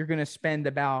you're going to spend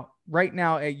about right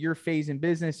now at your phase in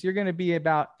business, you're going to be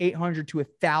about 800 to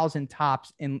 1,000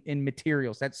 tops in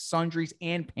materials. That's sundries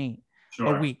and paint a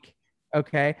Sure. week.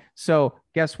 Okay. So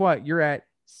guess what? You're at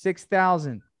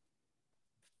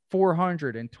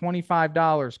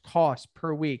 $6,425 cost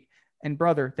per week. And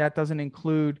brother, that doesn't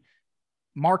include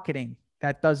marketing.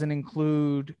 That doesn't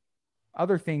include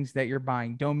other things that you're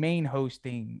buying, domain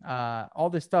hosting, all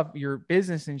this stuff, your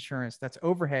business insurance, that's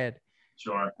overhead.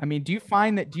 Sure. I mean, do you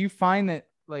find that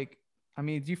like, I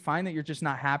mean, do you find that you're just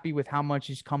not happy with how much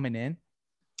is coming in?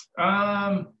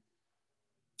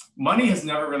 Money has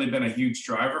never really been a huge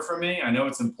driver for me. I know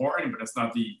it's important, but it's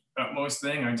not the utmost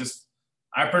thing.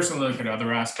 I personally look at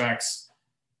other aspects,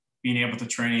 being able to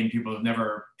train people who've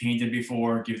never painted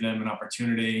before, give them an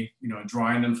opportunity,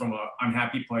 drawing them from an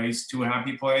unhappy place to a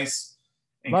happy place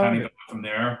and Love kind of it. go from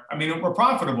there. I mean, we're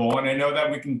profitable, and I know that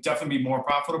we can definitely be more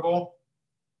profitable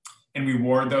and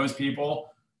reward those people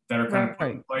that are kind of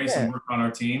put in place and work on our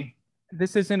team.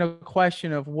 This isn't a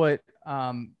question of what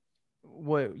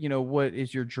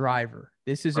is your driver.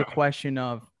 This is a question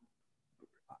of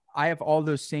I have all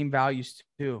those same values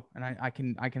too, and I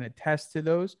can attest to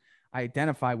those. I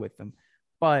identify with them,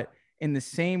 but in the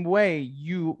same way,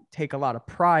 you take a lot of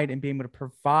pride in being able to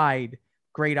provide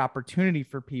great opportunity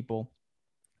for people.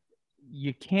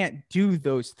 You can't do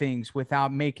those things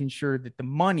without making sure that the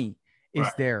money is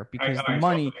there, because the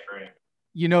money, totally agree.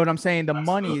 you know what I'm saying? The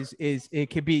Absolutely. money is it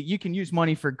could be, you can use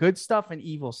money for good stuff and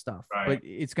evil stuff, but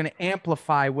it's going to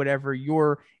amplify whatever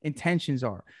your intentions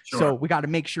are. Sure. So we got to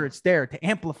make sure it's there to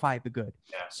amplify the good.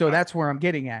 Yeah, so that's where I'm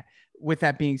getting at. With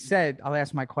that being said, I'll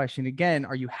ask my question again.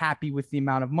 Are you happy with the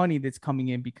amount of money that's coming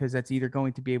in? Because that's either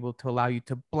going to be able to allow you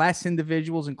to bless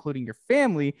individuals, including your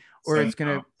family, or it's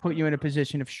going to put you in a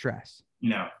position of stress.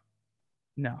 No.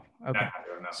 Okay. No.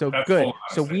 So that's good.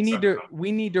 So we need to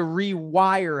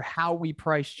rewire how we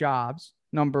price jobs.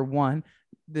 Number one.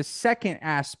 The second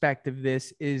aspect of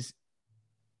this is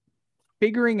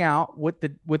figuring out what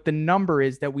the number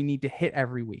is that we need to hit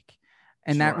every week.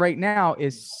 And that right now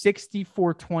is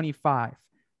 6425.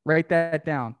 Write that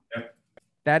down. Yep.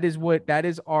 That is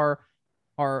our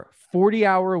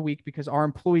 40-hour a week, because our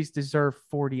employees deserve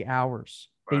 40 hours.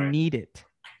 They need it.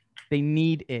 They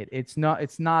need it. It's not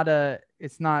a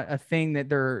thing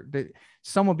that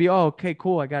some will be, oh, okay,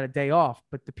 cool, I got a day off.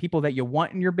 But the people that you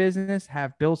want in your business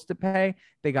have bills to pay.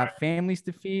 They got families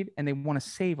to feed, and they want to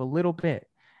save a little bit.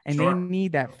 And they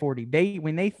need that 40.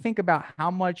 When they think about how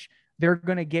much they're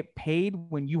going to get paid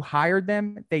when you hired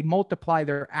them, they multiply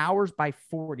their hours by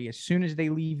 40 as soon as they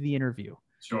leave the interview.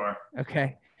 Sure.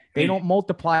 Okay. They don't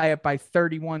multiply it by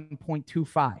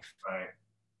 31.25. Right.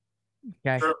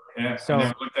 Okay. Sure. Yeah. So, I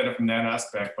never looked at it from that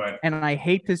aspect, and I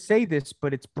hate to say this,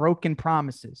 but it's broken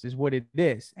promises is what it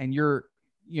is. And you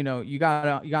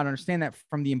gotta understand that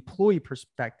from the employee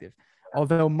perspective.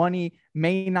 Although money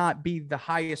may not be the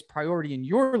highest priority in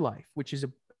your life, which is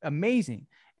amazing,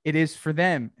 it is for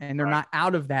them, and they're not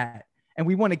out of that. And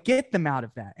we want to get them out of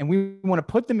that. And we want to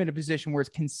put them in a position where it's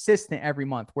consistent every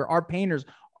month, where our painters,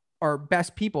 our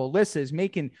best people, Alyssa, is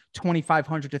making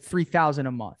 $2,500 to $3,000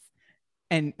 a month.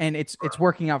 And it's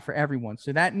working out for everyone.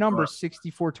 So that number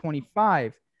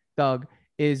 6425, Doug,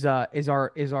 is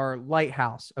our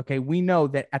lighthouse. Okay. We know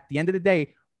that at the end of the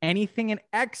day, anything in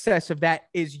excess of that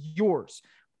is yours.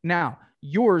 Now,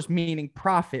 yours meaning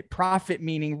profit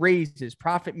meaning raises,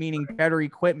 profit meaning better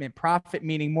equipment, profit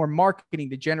meaning more marketing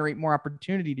to generate more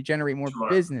opportunity, to generate more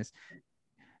business.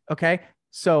 Okay.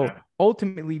 So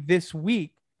ultimately this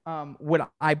week,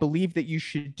 what I believe that you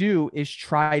should do is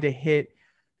try to hit,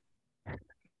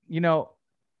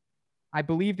 I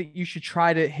believe that you should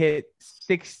try to hit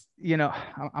six,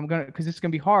 because it's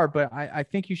going to be hard, but I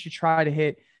think you should try to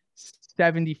hit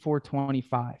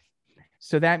 7425.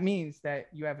 So that means that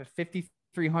you have a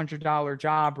 $5,300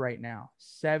 job right now.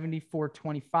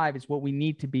 7425 is what we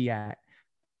need to be at.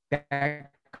 That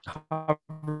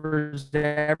covers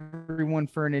everyone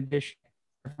for an addition.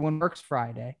 Everyone works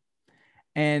Friday.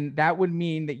 And that would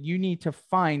mean that you need to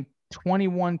find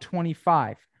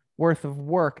 2125 worth of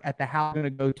work at the house you're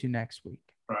going to go to next week.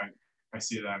 Right. I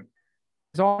see that.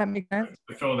 Does all that make sense?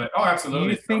 I feel that. Oh, absolutely.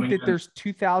 Do you think that there's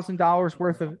 $2,000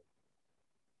 worth of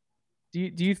Do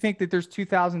you think that there's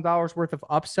 $2,000 worth of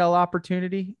upsell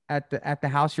opportunity at the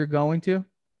house you're going to?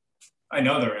 I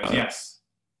know there is. Yes.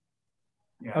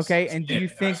 Yes. Okay. And do you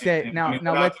think that I now, mean,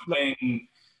 now let's,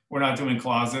 we're not doing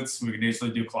closets. We can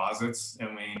easily do closets. I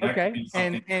mean, that could okay. be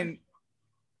something.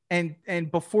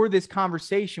 And before this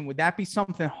conversation, would that be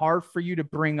something hard for you to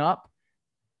bring up?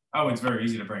 Oh, it's very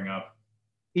easy to bring up.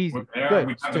 Easy. We're there. Good.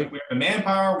 We have the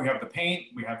manpower. We have the paint.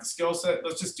 We have the skill set.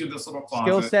 Let's just do this little closet.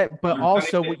 Skill set, but We're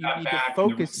also gonna what get you that need to back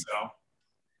focus.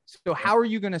 So how are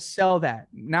you going to sell that?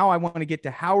 Now I want to get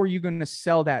to how are you going to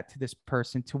sell that to this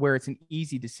person to where it's an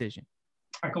easy decision?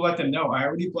 I could let them know. I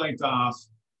already blanked off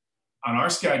on our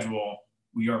schedule.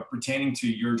 We are pertaining to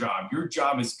your job. Your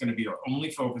job is going to be our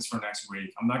only focus for next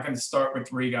week. I'm not going to start with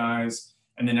 3 guys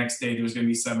and the next day there's going to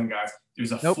be 7 guys.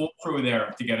 There's a full crew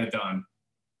there to get it done.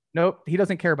 Nope. He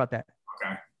doesn't care about that.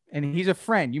 Okay. And he's a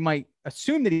friend. You might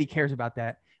assume that he cares about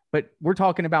that, but we're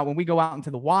talking about when we go out into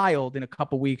the wild in a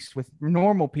couple weeks with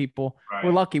normal people, right.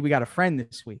 We're lucky we got a friend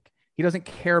this week. He doesn't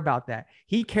care about that.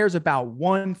 He cares about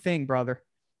one thing, brother.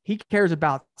 He cares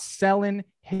about selling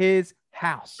his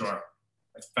house. Sure.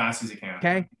 As fast as he can.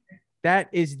 Okay. That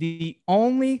is the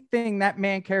only thing that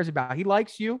man cares about. He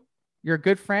likes you. You're a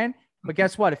good friend. But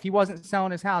guess what? If he wasn't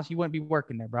selling his house, he wouldn't be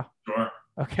working there, bro. Sure.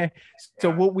 Okay. So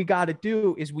what we got to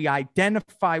do is we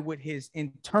identify what his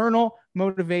internal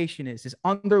motivation is, his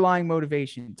underlying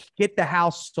motivation to get the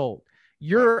house sold.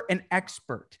 You're an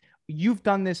expert. You've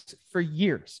done this for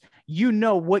years. You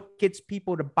know what gets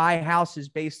people to buy houses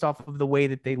based off of the way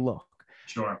that they look.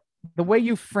 Sure. The way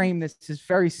you frame this is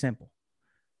very simple.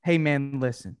 Hey, man,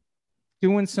 listen,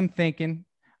 doing some thinking.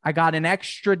 I got an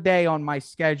extra day on my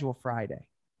schedule Friday.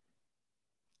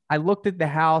 I looked at the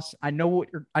house. I know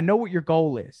what your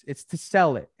goal is. It's to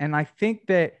sell it. And I think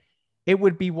that it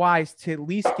would be wise to at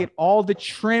least get all the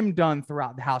trim done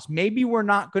throughout the house. Maybe we're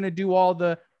not going to do all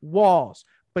the walls,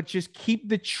 but just keep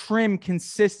the trim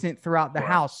consistent throughout the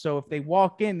house. So if they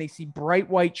walk in, they see bright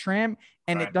white trim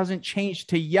and it doesn't change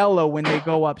to yellow when they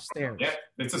go upstairs. Yeah,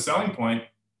 it's a selling point.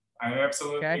 I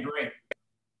absolutely agree.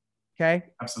 Okay.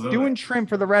 Absolutely. Doing trim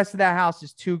for the rest of that house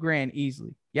is $2,000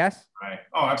 easily. Yes. Right.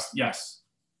 Oh, yes.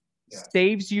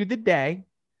 Saves you the day,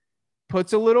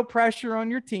 puts a little pressure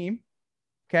on your team.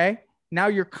 Okay. Now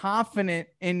you're confident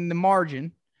in the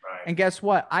margin. Right. And guess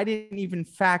what? I didn't even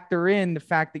factor in the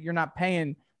fact that you're not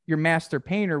paying your master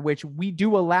painter, which we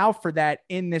do allow for that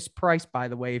in this price, by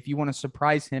the way, if you want to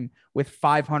surprise him with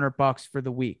 $500 for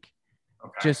the week.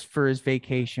 Okay. Just for his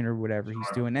vacation or whatever he's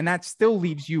doing. And that still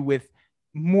leaves you with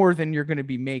more than you're going to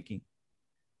be making,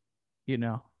 I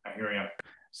hear you.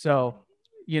 So,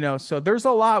 so there's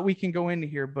a lot we can go into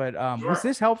here, but was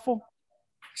this helpful?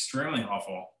 Extremely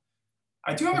helpful.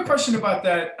 I do have a question about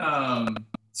that.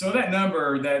 So that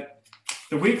number,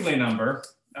 the weekly number,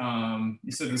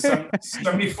 you said the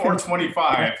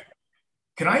 7425.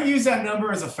 Can I use that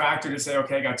number as a factor to say,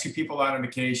 okay, I got 2 people out on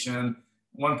vacation,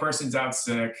 1 person's out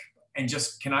sick, and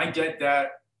just, can I get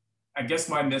that? I guess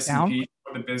my missing piece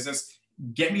for the business,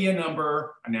 get me a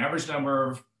number, an average number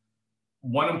of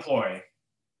 1 employee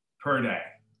per day,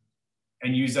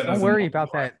 and use that. Don't worry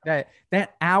about that.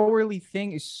 That hourly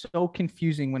thing is so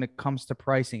confusing when it comes to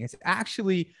pricing. It's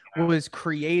actually was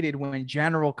created when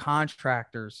general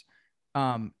contractors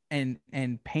and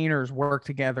painters work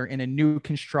together in a new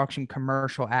construction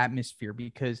commercial atmosphere,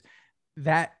 because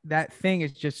that thing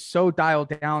is just so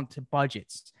dialed down to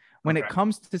budgets. When it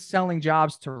comes to selling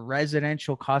jobs to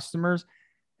residential customers,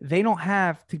 they don't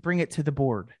have to bring it to the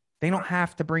board. They don't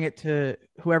have to bring it to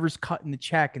whoever's cutting the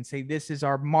check and say, this is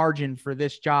our margin for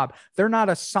this job. They're not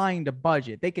assigned a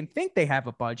budget. They can think they have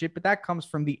a budget, but that comes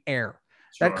from the air.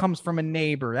 Sure. That comes from a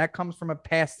neighbor. That comes from a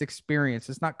past experience.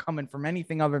 It's not coming from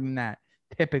anything other than that,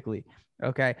 typically.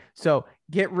 Okay. So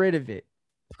get rid of it.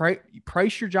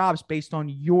 Price your jobs based on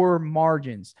your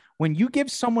margins. When you give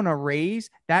someone a raise,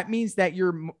 that means that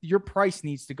your price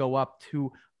needs to go up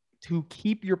to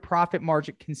keep your profit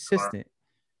margin consistent.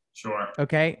 Sure.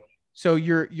 Okay. So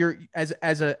you're as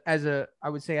a I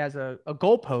would say as a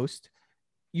goalpost,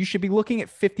 you should be looking at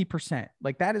 50%.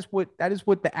 Like that is what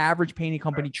the average painting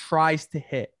company tries to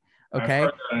hit. Okay.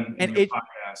 And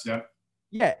podcast,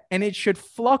 yeah. And it should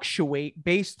fluctuate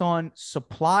based on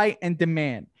supply and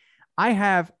demand. I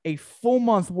have a full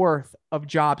month worth of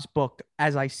jobs booked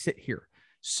as I sit here.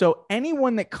 So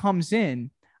anyone that comes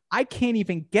in, I can't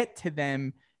even get to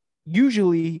them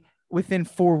usually within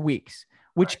 4 weeks,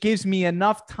 which gives me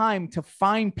enough time to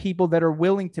find people that are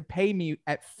willing to pay me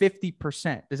at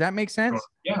 50%. Does that make sense? Sure.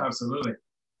 Yeah, absolutely.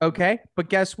 Okay. But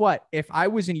guess what? If I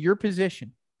was in your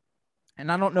position,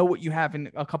 and I don't know what you have in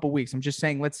a couple of weeks, I'm just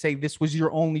saying, let's say this was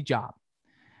your only job.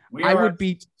 I would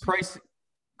be pricing.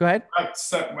 Go ahead.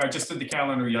 I just did the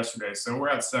calendar yesterday, so we're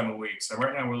at 7 weeks. So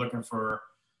right now we're looking for.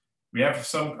 We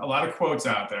have a lot of quotes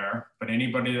out there, but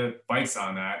anybody that bites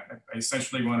on that, I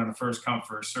essentially run on a first come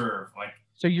first serve. Like,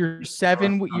 So you're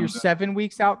 7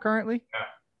 weeks out currently.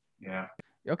 Yeah.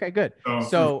 Okay, good.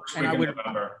 So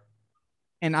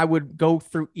and I would go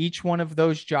through each one of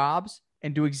those jobs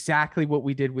and do exactly what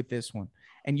we did with this one.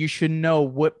 And you should know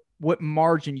what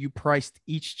margin you priced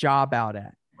each job out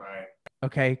at. Right.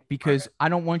 Okay. Because I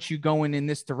don't want you going in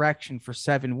this direction for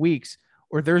 7 weeks,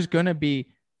 or there's going to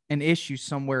be an issue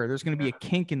somewhere. There's going to be a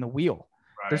kink in the wheel.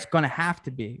 Right. There's going to have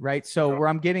to be, right? So where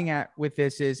I'm getting at with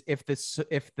this is if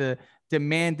the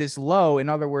demand is low, in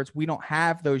other words, we don't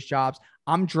have those jobs,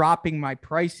 I'm dropping my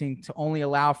pricing to only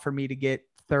allow for me to get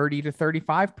 30 to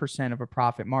 35% of a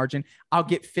profit margin. I'll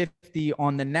get 50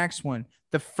 on the next one.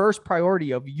 The first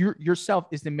priority of yourself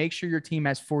is to make sure your team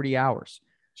has 40 hours.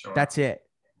 Sure. That's it.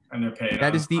 And they're paid.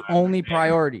 That is the only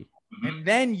priority. Mm-hmm. And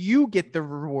then you get the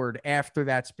reward after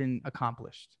that's been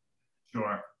accomplished.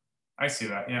 Sure. I see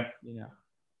that. Yeah. Yeah.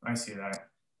 I see that.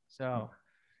 So,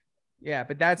 yeah,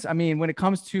 but that's, I mean, when it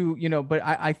comes to, but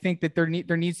I think that there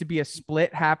needs to be a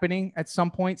split happening at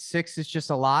some point. 6 is just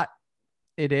a lot.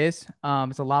 It is.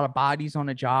 It's a lot of bodies on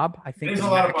a job. I think there's a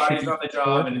lot of bodies on the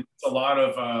job, and it's a lot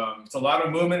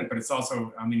of movement, but it's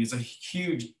also, I mean, it's a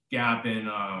huge gap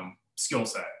in skill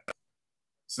set.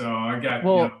 So I got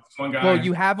one guy. Well,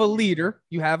 you have a leader.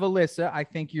 You have Alyssa. I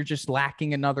think you're just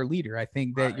lacking another leader. I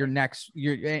think that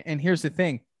and here's the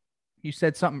thing. You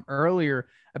said something earlier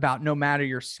about no matter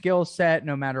your skill set,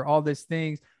 no matter all these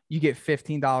things, you get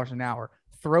 $15 an hour.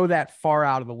 Throw that far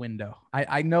out of the window.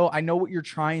 I know what you're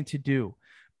trying to do,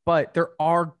 but there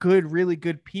are really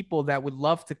good people that would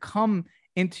love to come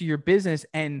into your business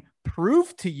and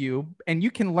prove to you, and you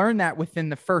can learn that within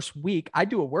the first week. I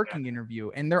do a working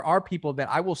interview, and there are people that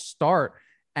I will start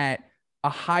at a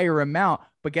higher amount,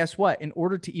 but guess what? In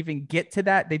order to even get to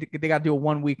that, they got to do a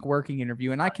 1 week working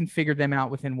interview, and I can figure them out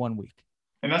within 1 week.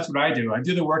 And that's what I do. I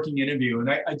do the working interview, and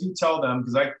I do tell them,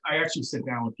 because I actually sit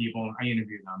down with people and I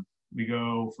interview them. We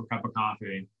go for a cup of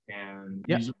coffee, and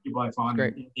these are people I found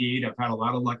on Indeed. I've had a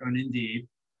lot of luck on Indeed,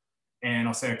 and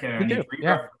I'll say, okay, I need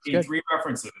three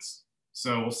references.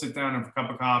 So we'll sit down and have a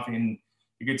cup of coffee, and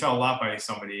you can tell a lot by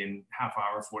somebody in half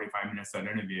hour, 45 minutes that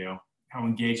interview, how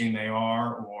engaging they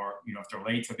are, or if they're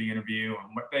late to the interview, and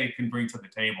what they can bring to the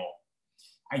table.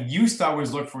 I used to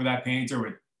always look for that painter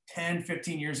with 10,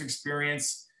 15 years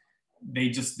experience. They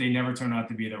never turn out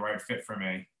to be the right fit for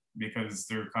me, because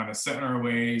they're kind of set in our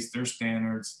ways, their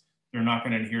standards. They're not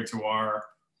going to adhere to our,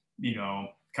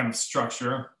 kind of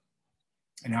structure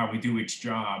and how we do each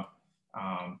job.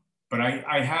 But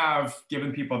I have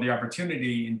given people the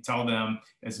opportunity and tell them,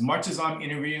 as much as I'm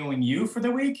interviewing you for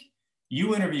the week,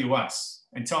 you interview us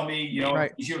and tell me,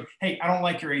 hey, I don't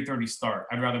like your 8:30 start.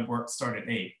 I'd rather start at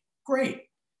 8. Great.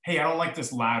 Hey, I don't like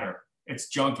this ladder.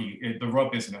 It's junky. The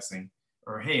rope is missing.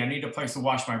 Or, hey, I need a place to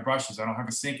wash my brushes. I don't have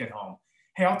a sink at home.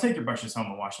 Hey, I'll take your brushes home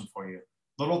and wash them for you.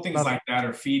 Little things like that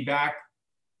are feedback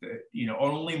that,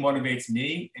 only motivates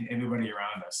me and everybody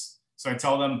around us. So I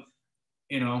tell them,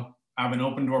 I have an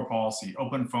open door policy,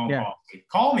 open phone policy.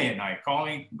 Call me at night. Call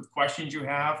me with questions you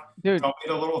have. Dude, tell me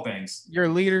the little things. Your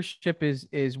leadership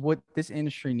is what this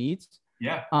industry needs.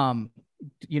 Yeah.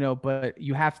 But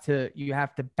you have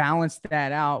to balance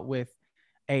that out with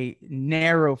a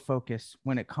narrow focus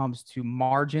when it comes to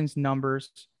margins,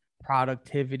 numbers,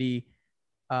 productivity,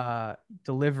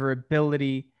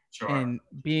 deliverability, and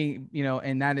being,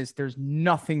 and there's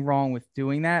nothing wrong with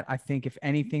doing that. I think if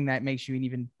anything, that makes you an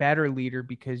even better leader,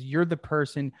 because you're the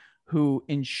person who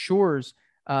ensures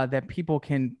that people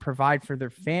can provide for their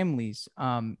families.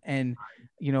 And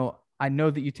I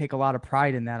know that you take a lot of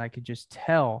pride in that. I could just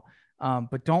tell,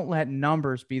 but don't let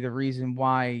numbers be the reason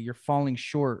why you're falling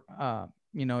short.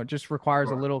 It just requires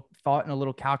a little thought and a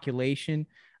little calculation.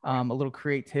 A little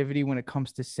creativity when it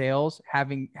comes to sales,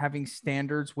 having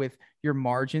standards with your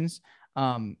margins,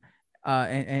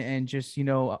 and just,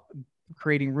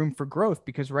 creating room for growth,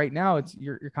 because right now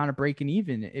you're kind of breaking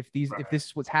even if this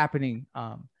is what's happening.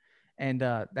 And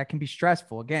that can be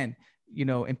stressful. Again,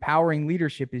 empowering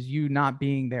leadership is you not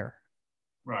being there.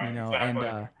 Right.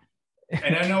 Exactly.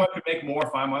 And I know I could make more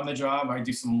if I'm on the job. I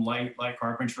do some light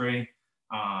carpentry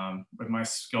with my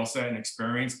skill set and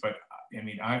experience, but I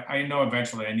mean, I know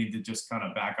eventually I need to just kind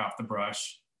of back off the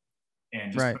brush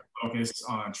and just focus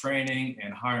on training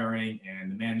and hiring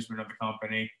and the management of the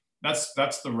company.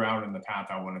 That's the route and the path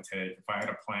I want to take. If I had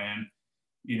a plan,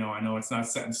 I know it's not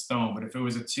set in stone, but if it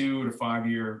was a 2 to 5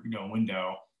 year,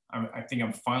 window, I think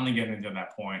I'm finally getting to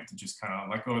that point to just kind of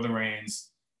let go of the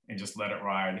reins and just let it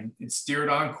ride. And it's steered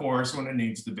on course when it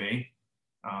needs to be.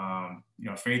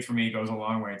 Faith for me goes a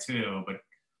long way too, but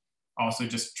also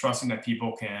just trusting that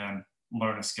people can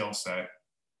learn a skill set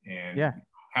and Yeah.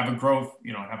 have a growth,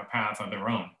 have a path of their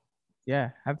own.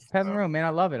 Yeah. Have So, room, man. I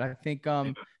love it. I think,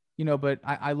 yeah, but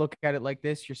I look at it like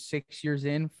this. You're 6 years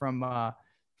in from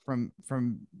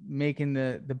making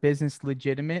the business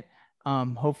legitimate.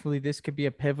 Hopefully this could be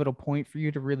a pivotal point for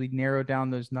you to really narrow down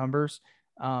those numbers.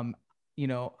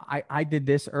 I did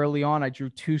this early on. I drew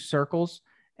 2 circles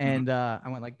mhm, and I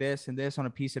went like this and this on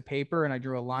a piece of paper, and I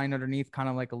drew a line underneath, kind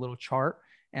of like a little chart.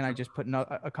 And I just put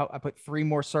I put 3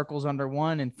 more circles under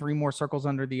one and 3 more circles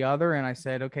under the other. And I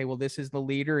said, okay, well, this is the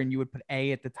leader. And you would put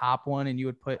A at the top one, and you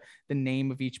would put the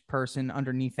name of each person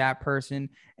underneath that person.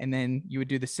 And then you would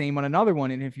do the same on another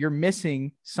one. And if you're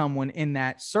missing someone in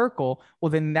that circle, well,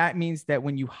 then that means that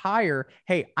when you hire,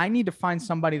 hey, I need to find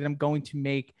somebody that I'm going to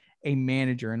make a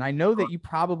manager. And I know that you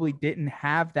probably didn't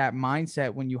have that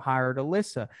mindset when you hired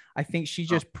Alyssa. I think she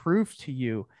just proved to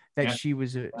you that yeah,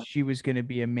 she was going to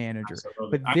be a manager.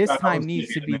 absolutely. But I this thought I was time going to needs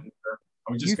be to the be, manager.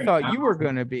 I was you just going to thought have, you were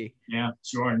going to be. yeah,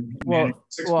 sure. And Well, manage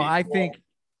six well, people.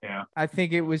 Yeah, I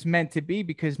think it was meant to be,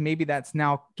 because maybe that's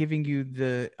now giving you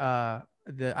the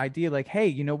idea like, hey,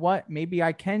 you know what? Maybe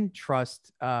I can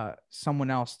trust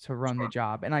someone else to run the sure.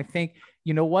 job. And I think,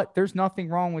 you know what? There's nothing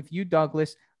wrong with you,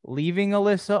 Douglas, leaving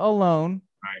Alyssa alone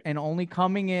Right, and only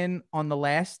coming in on the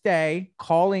last day,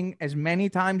 calling as many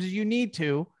times as you need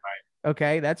to. right,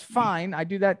 Okay, that's fine. I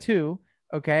do that too.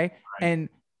 Okay. right. And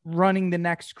running the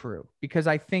next crew, because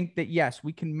I think that, yes,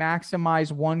 we can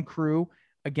maximize one crew.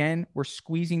 Again, we're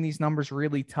squeezing these numbers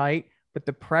really tight, but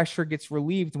the pressure gets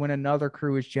relieved when another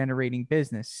crew is generating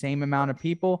business. Same amount of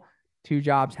people, 2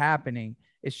 jobs happening.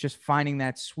 It's just finding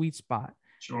that sweet spot.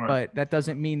 Sure, But that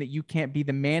doesn't mean that you can't be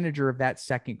the manager of that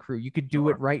second crew. You could do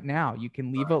sure. it right now. You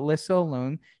can leave Right, Alyssa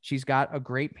alone. She's got a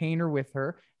great painter with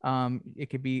her. It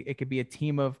could be a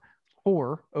team of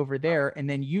 4 over there, and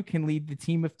then you can lead the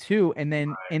team of 2. And then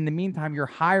right, in the meantime, you're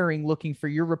hiring, looking for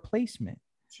your replacement.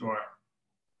 sure.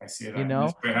 I see that. You And know,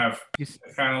 just to have you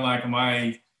kind of like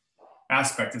my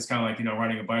aspect, it's kind of like,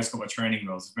 riding a bicycle with training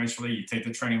wheels. Eventually you take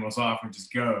the training wheels off and it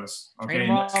just goes. train Okay,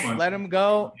 them next off, one. let them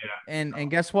go. Yeah.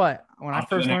 And guess what? When I On to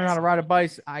the first learned how next. to ride a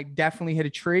bike, I definitely hit a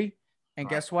tree. And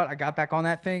Right, guess what? I got back on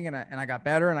that thing, and I got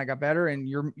better and I got better. And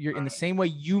you're in the right, same way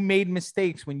you made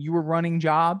mistakes when you were running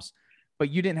jobs, but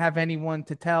you didn't have anyone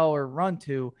to tell or run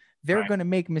to. They're right. going to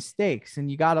make mistakes, and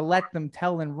you got to let them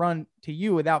tell and run to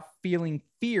you without feeling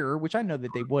fear, which I know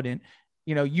that they wouldn't.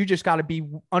 You just got to be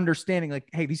understanding, like,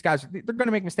 hey, these guys, they're going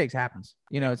to make mistakes. Happens.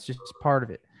 It's just part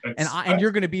of it. And That's, and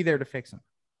you're going to be there to fix them.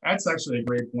 that's actually a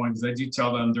great point, because I do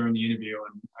tell them during the interview,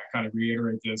 and I kind of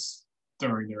reiterate this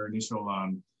during their initial,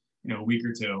 week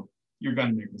or two. You're going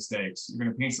to make mistakes. You're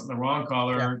going to paint something the wrong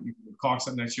color. Yeah. You can caulk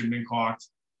something that shouldn't have been caulked.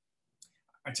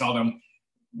 I tell them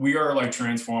we are like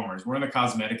transformers. We're in the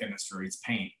cosmetic industry. It's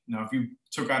paint. Now, if you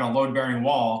took out a load-bearing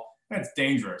wall, that's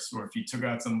dangerous. Or if you took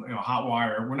out some hot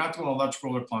wire, we're not doing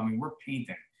electrical or plumbing. We're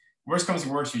painting. Worst comes to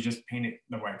worst, you just paint it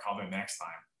the right color next time.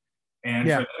 And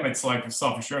Yeah. for them, it's like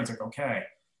self-assurance. Like, okay,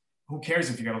 who cares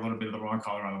if you got a little bit of the wrong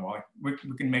color on the wall? Like,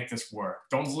 we can make this work.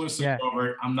 Don't lose sleep over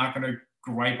it. I'm not going to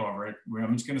gripe over it.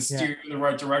 I'm just going to steer you in the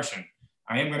right direction.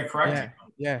 I am going to correct Yeah. you.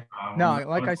 Yeah. No,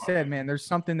 like I said, man, there's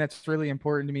something that's really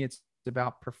important to me. It's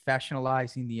about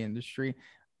professionalizing the industry.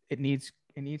 It needs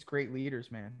great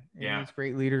leaders, man. It needs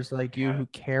great leaders like you who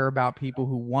care about people,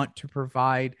 who want to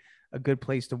provide a good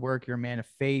place to work. You're a man of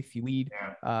faith. You lead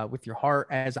with your heart,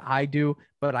 as I do,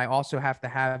 but I also have to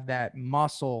have that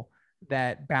muscle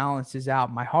that balances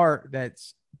out my heart,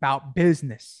 that's about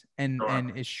business and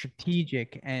is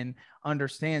strategic and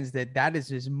understands that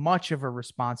is as much of a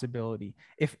responsibility.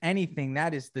 If anything,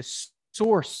 that is the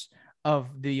source of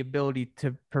the ability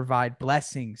to provide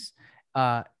blessings.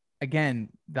 Again,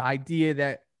 the idea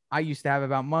that I used to have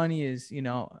about money is,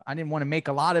 I didn't want to make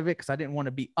a lot of it because I didn't want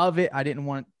to be of it. I didn't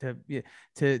want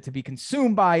to be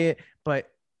consumed by it, but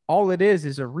all it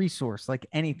is a resource like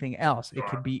anything else. It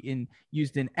could be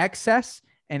used in excess,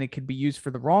 and it could be used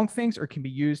for the wrong things, or it can be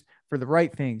used for the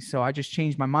right things. So I just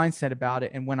changed my mindset about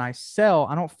it. And when I sell,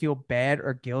 I don't feel bad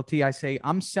or guilty. I say,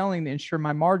 I'm selling to ensure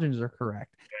my margins are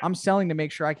correct. I'm selling to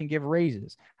make sure I can give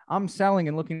raises. I'm selling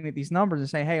and looking at these numbers and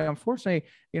saying, hey, unfortunately,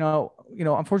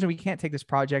 unfortunately, we can't take this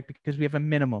project because we have a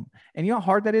minimum. And you know how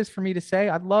hard that is for me to say?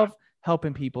 I love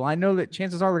helping people. I know that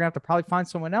chances are we're going to have to probably find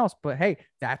someone else, but hey,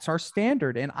 that's our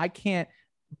standard, and I can't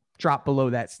drop below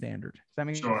that standard. Does that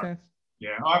make sense?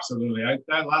 Yeah, absolutely.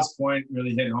 That last point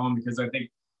really hit home, because I think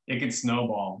it can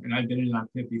snowball. And I've been in that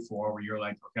pit before where you're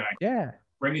like, okay,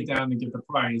 bring it down to get the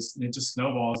price, and it just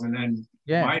snowballs. And then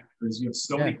my is you have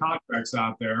so many contracts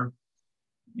out there.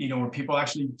 where people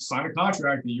actually sign a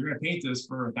contract that you're going to paint this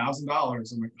for $1,000.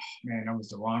 I'm like, oh, man, that was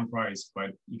the wrong price,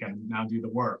 but you got to now do the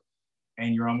work.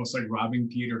 And you're almost like robbing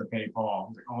Peter to pay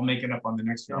Paul. Like, I'll make it up on the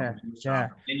next job. Yeah.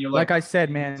 And you're like I said,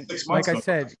 man, like I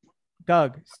said,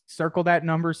 Doug, circle that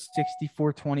number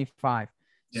 6425.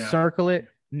 Yeah. Circle it,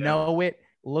 know it.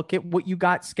 Look at what you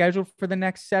got scheduled for the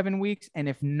next 7 weeks. And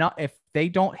if they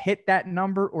don't hit that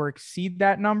number or exceed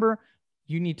that number,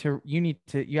 you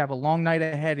have a long night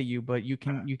ahead of you, but you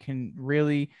can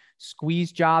really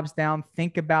squeeze jobs down,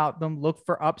 think about them, look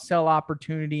for upsell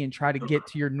opportunity, and try to get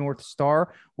to your North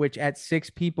Star, which at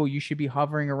 6 people, you should be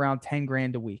hovering around 10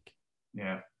 grand a week.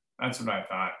 Yeah. That's what I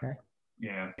thought. Okay.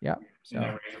 Yeah. Yeah. So, in that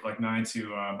range of like 9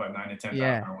 to 10,000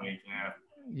 a week. Yeah.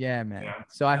 Yeah, man. Yeah.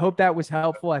 So I hope that was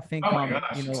helpful. I think, oh my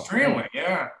gosh, extremely.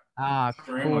 Yeah.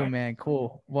 Extremely. Cool, man.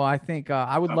 Cool. Well, I think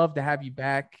I would love to have you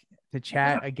back to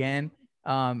chat again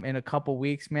in a couple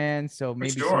weeks, man. So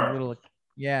maybe some little,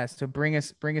 so bring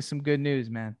us some good news,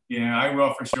 man. Yeah, I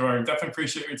will for sure. Definitely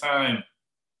appreciate your time.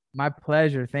 My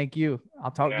pleasure. Thank you.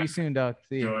 I'll talk to you soon, Doug.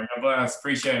 See you. God bless.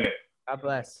 Appreciate it. God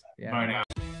bless. Yeah. Bye now.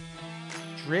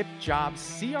 Drip Jobs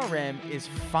CRM is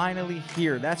finally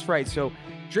here. That's right. So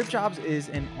Drip Jobs is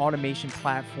an automation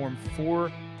platform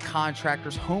for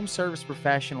contractors, home service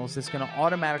professionals that's going to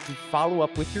automatically follow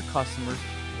up with your customers.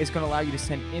 It's going to allow you to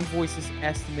send invoices,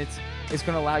 estimates. It's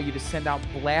going to allow you to send out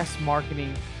blast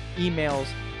marketing emails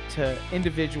to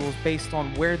individuals based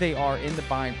on where they are in the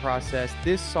buying process.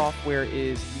 This software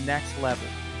is next level.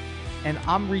 And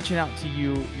I'm reaching out to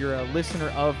you. You're a listener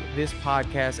of this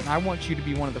podcast, and I want you to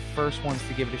be one of the first ones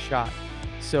to give it a shot.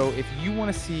 So if you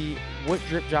want to see what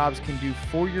Drip Jobs can do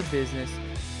for your business,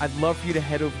 I'd love for you to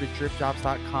head over to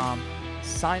dripjobs.com,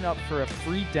 sign up for a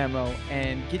free demo,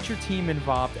 and get your team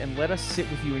involved, and let us sit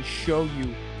with you and show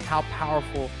you how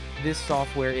powerful this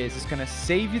software is. It's going to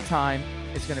save you time,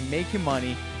 it's going to make you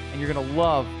money, and you're going to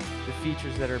love the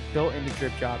features that are built into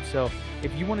Drip Jobs. So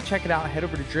if you want to check it out, head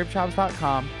over to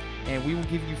dripjobs.com, and we will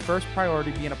give you first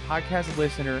priority being a podcast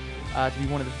listener to be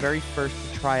one of the very first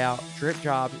to try out Drip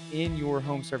Jobs in your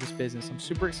home service business. I'm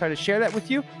super excited to share that with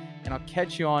you, and I'll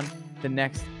catch you on the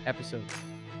next episode.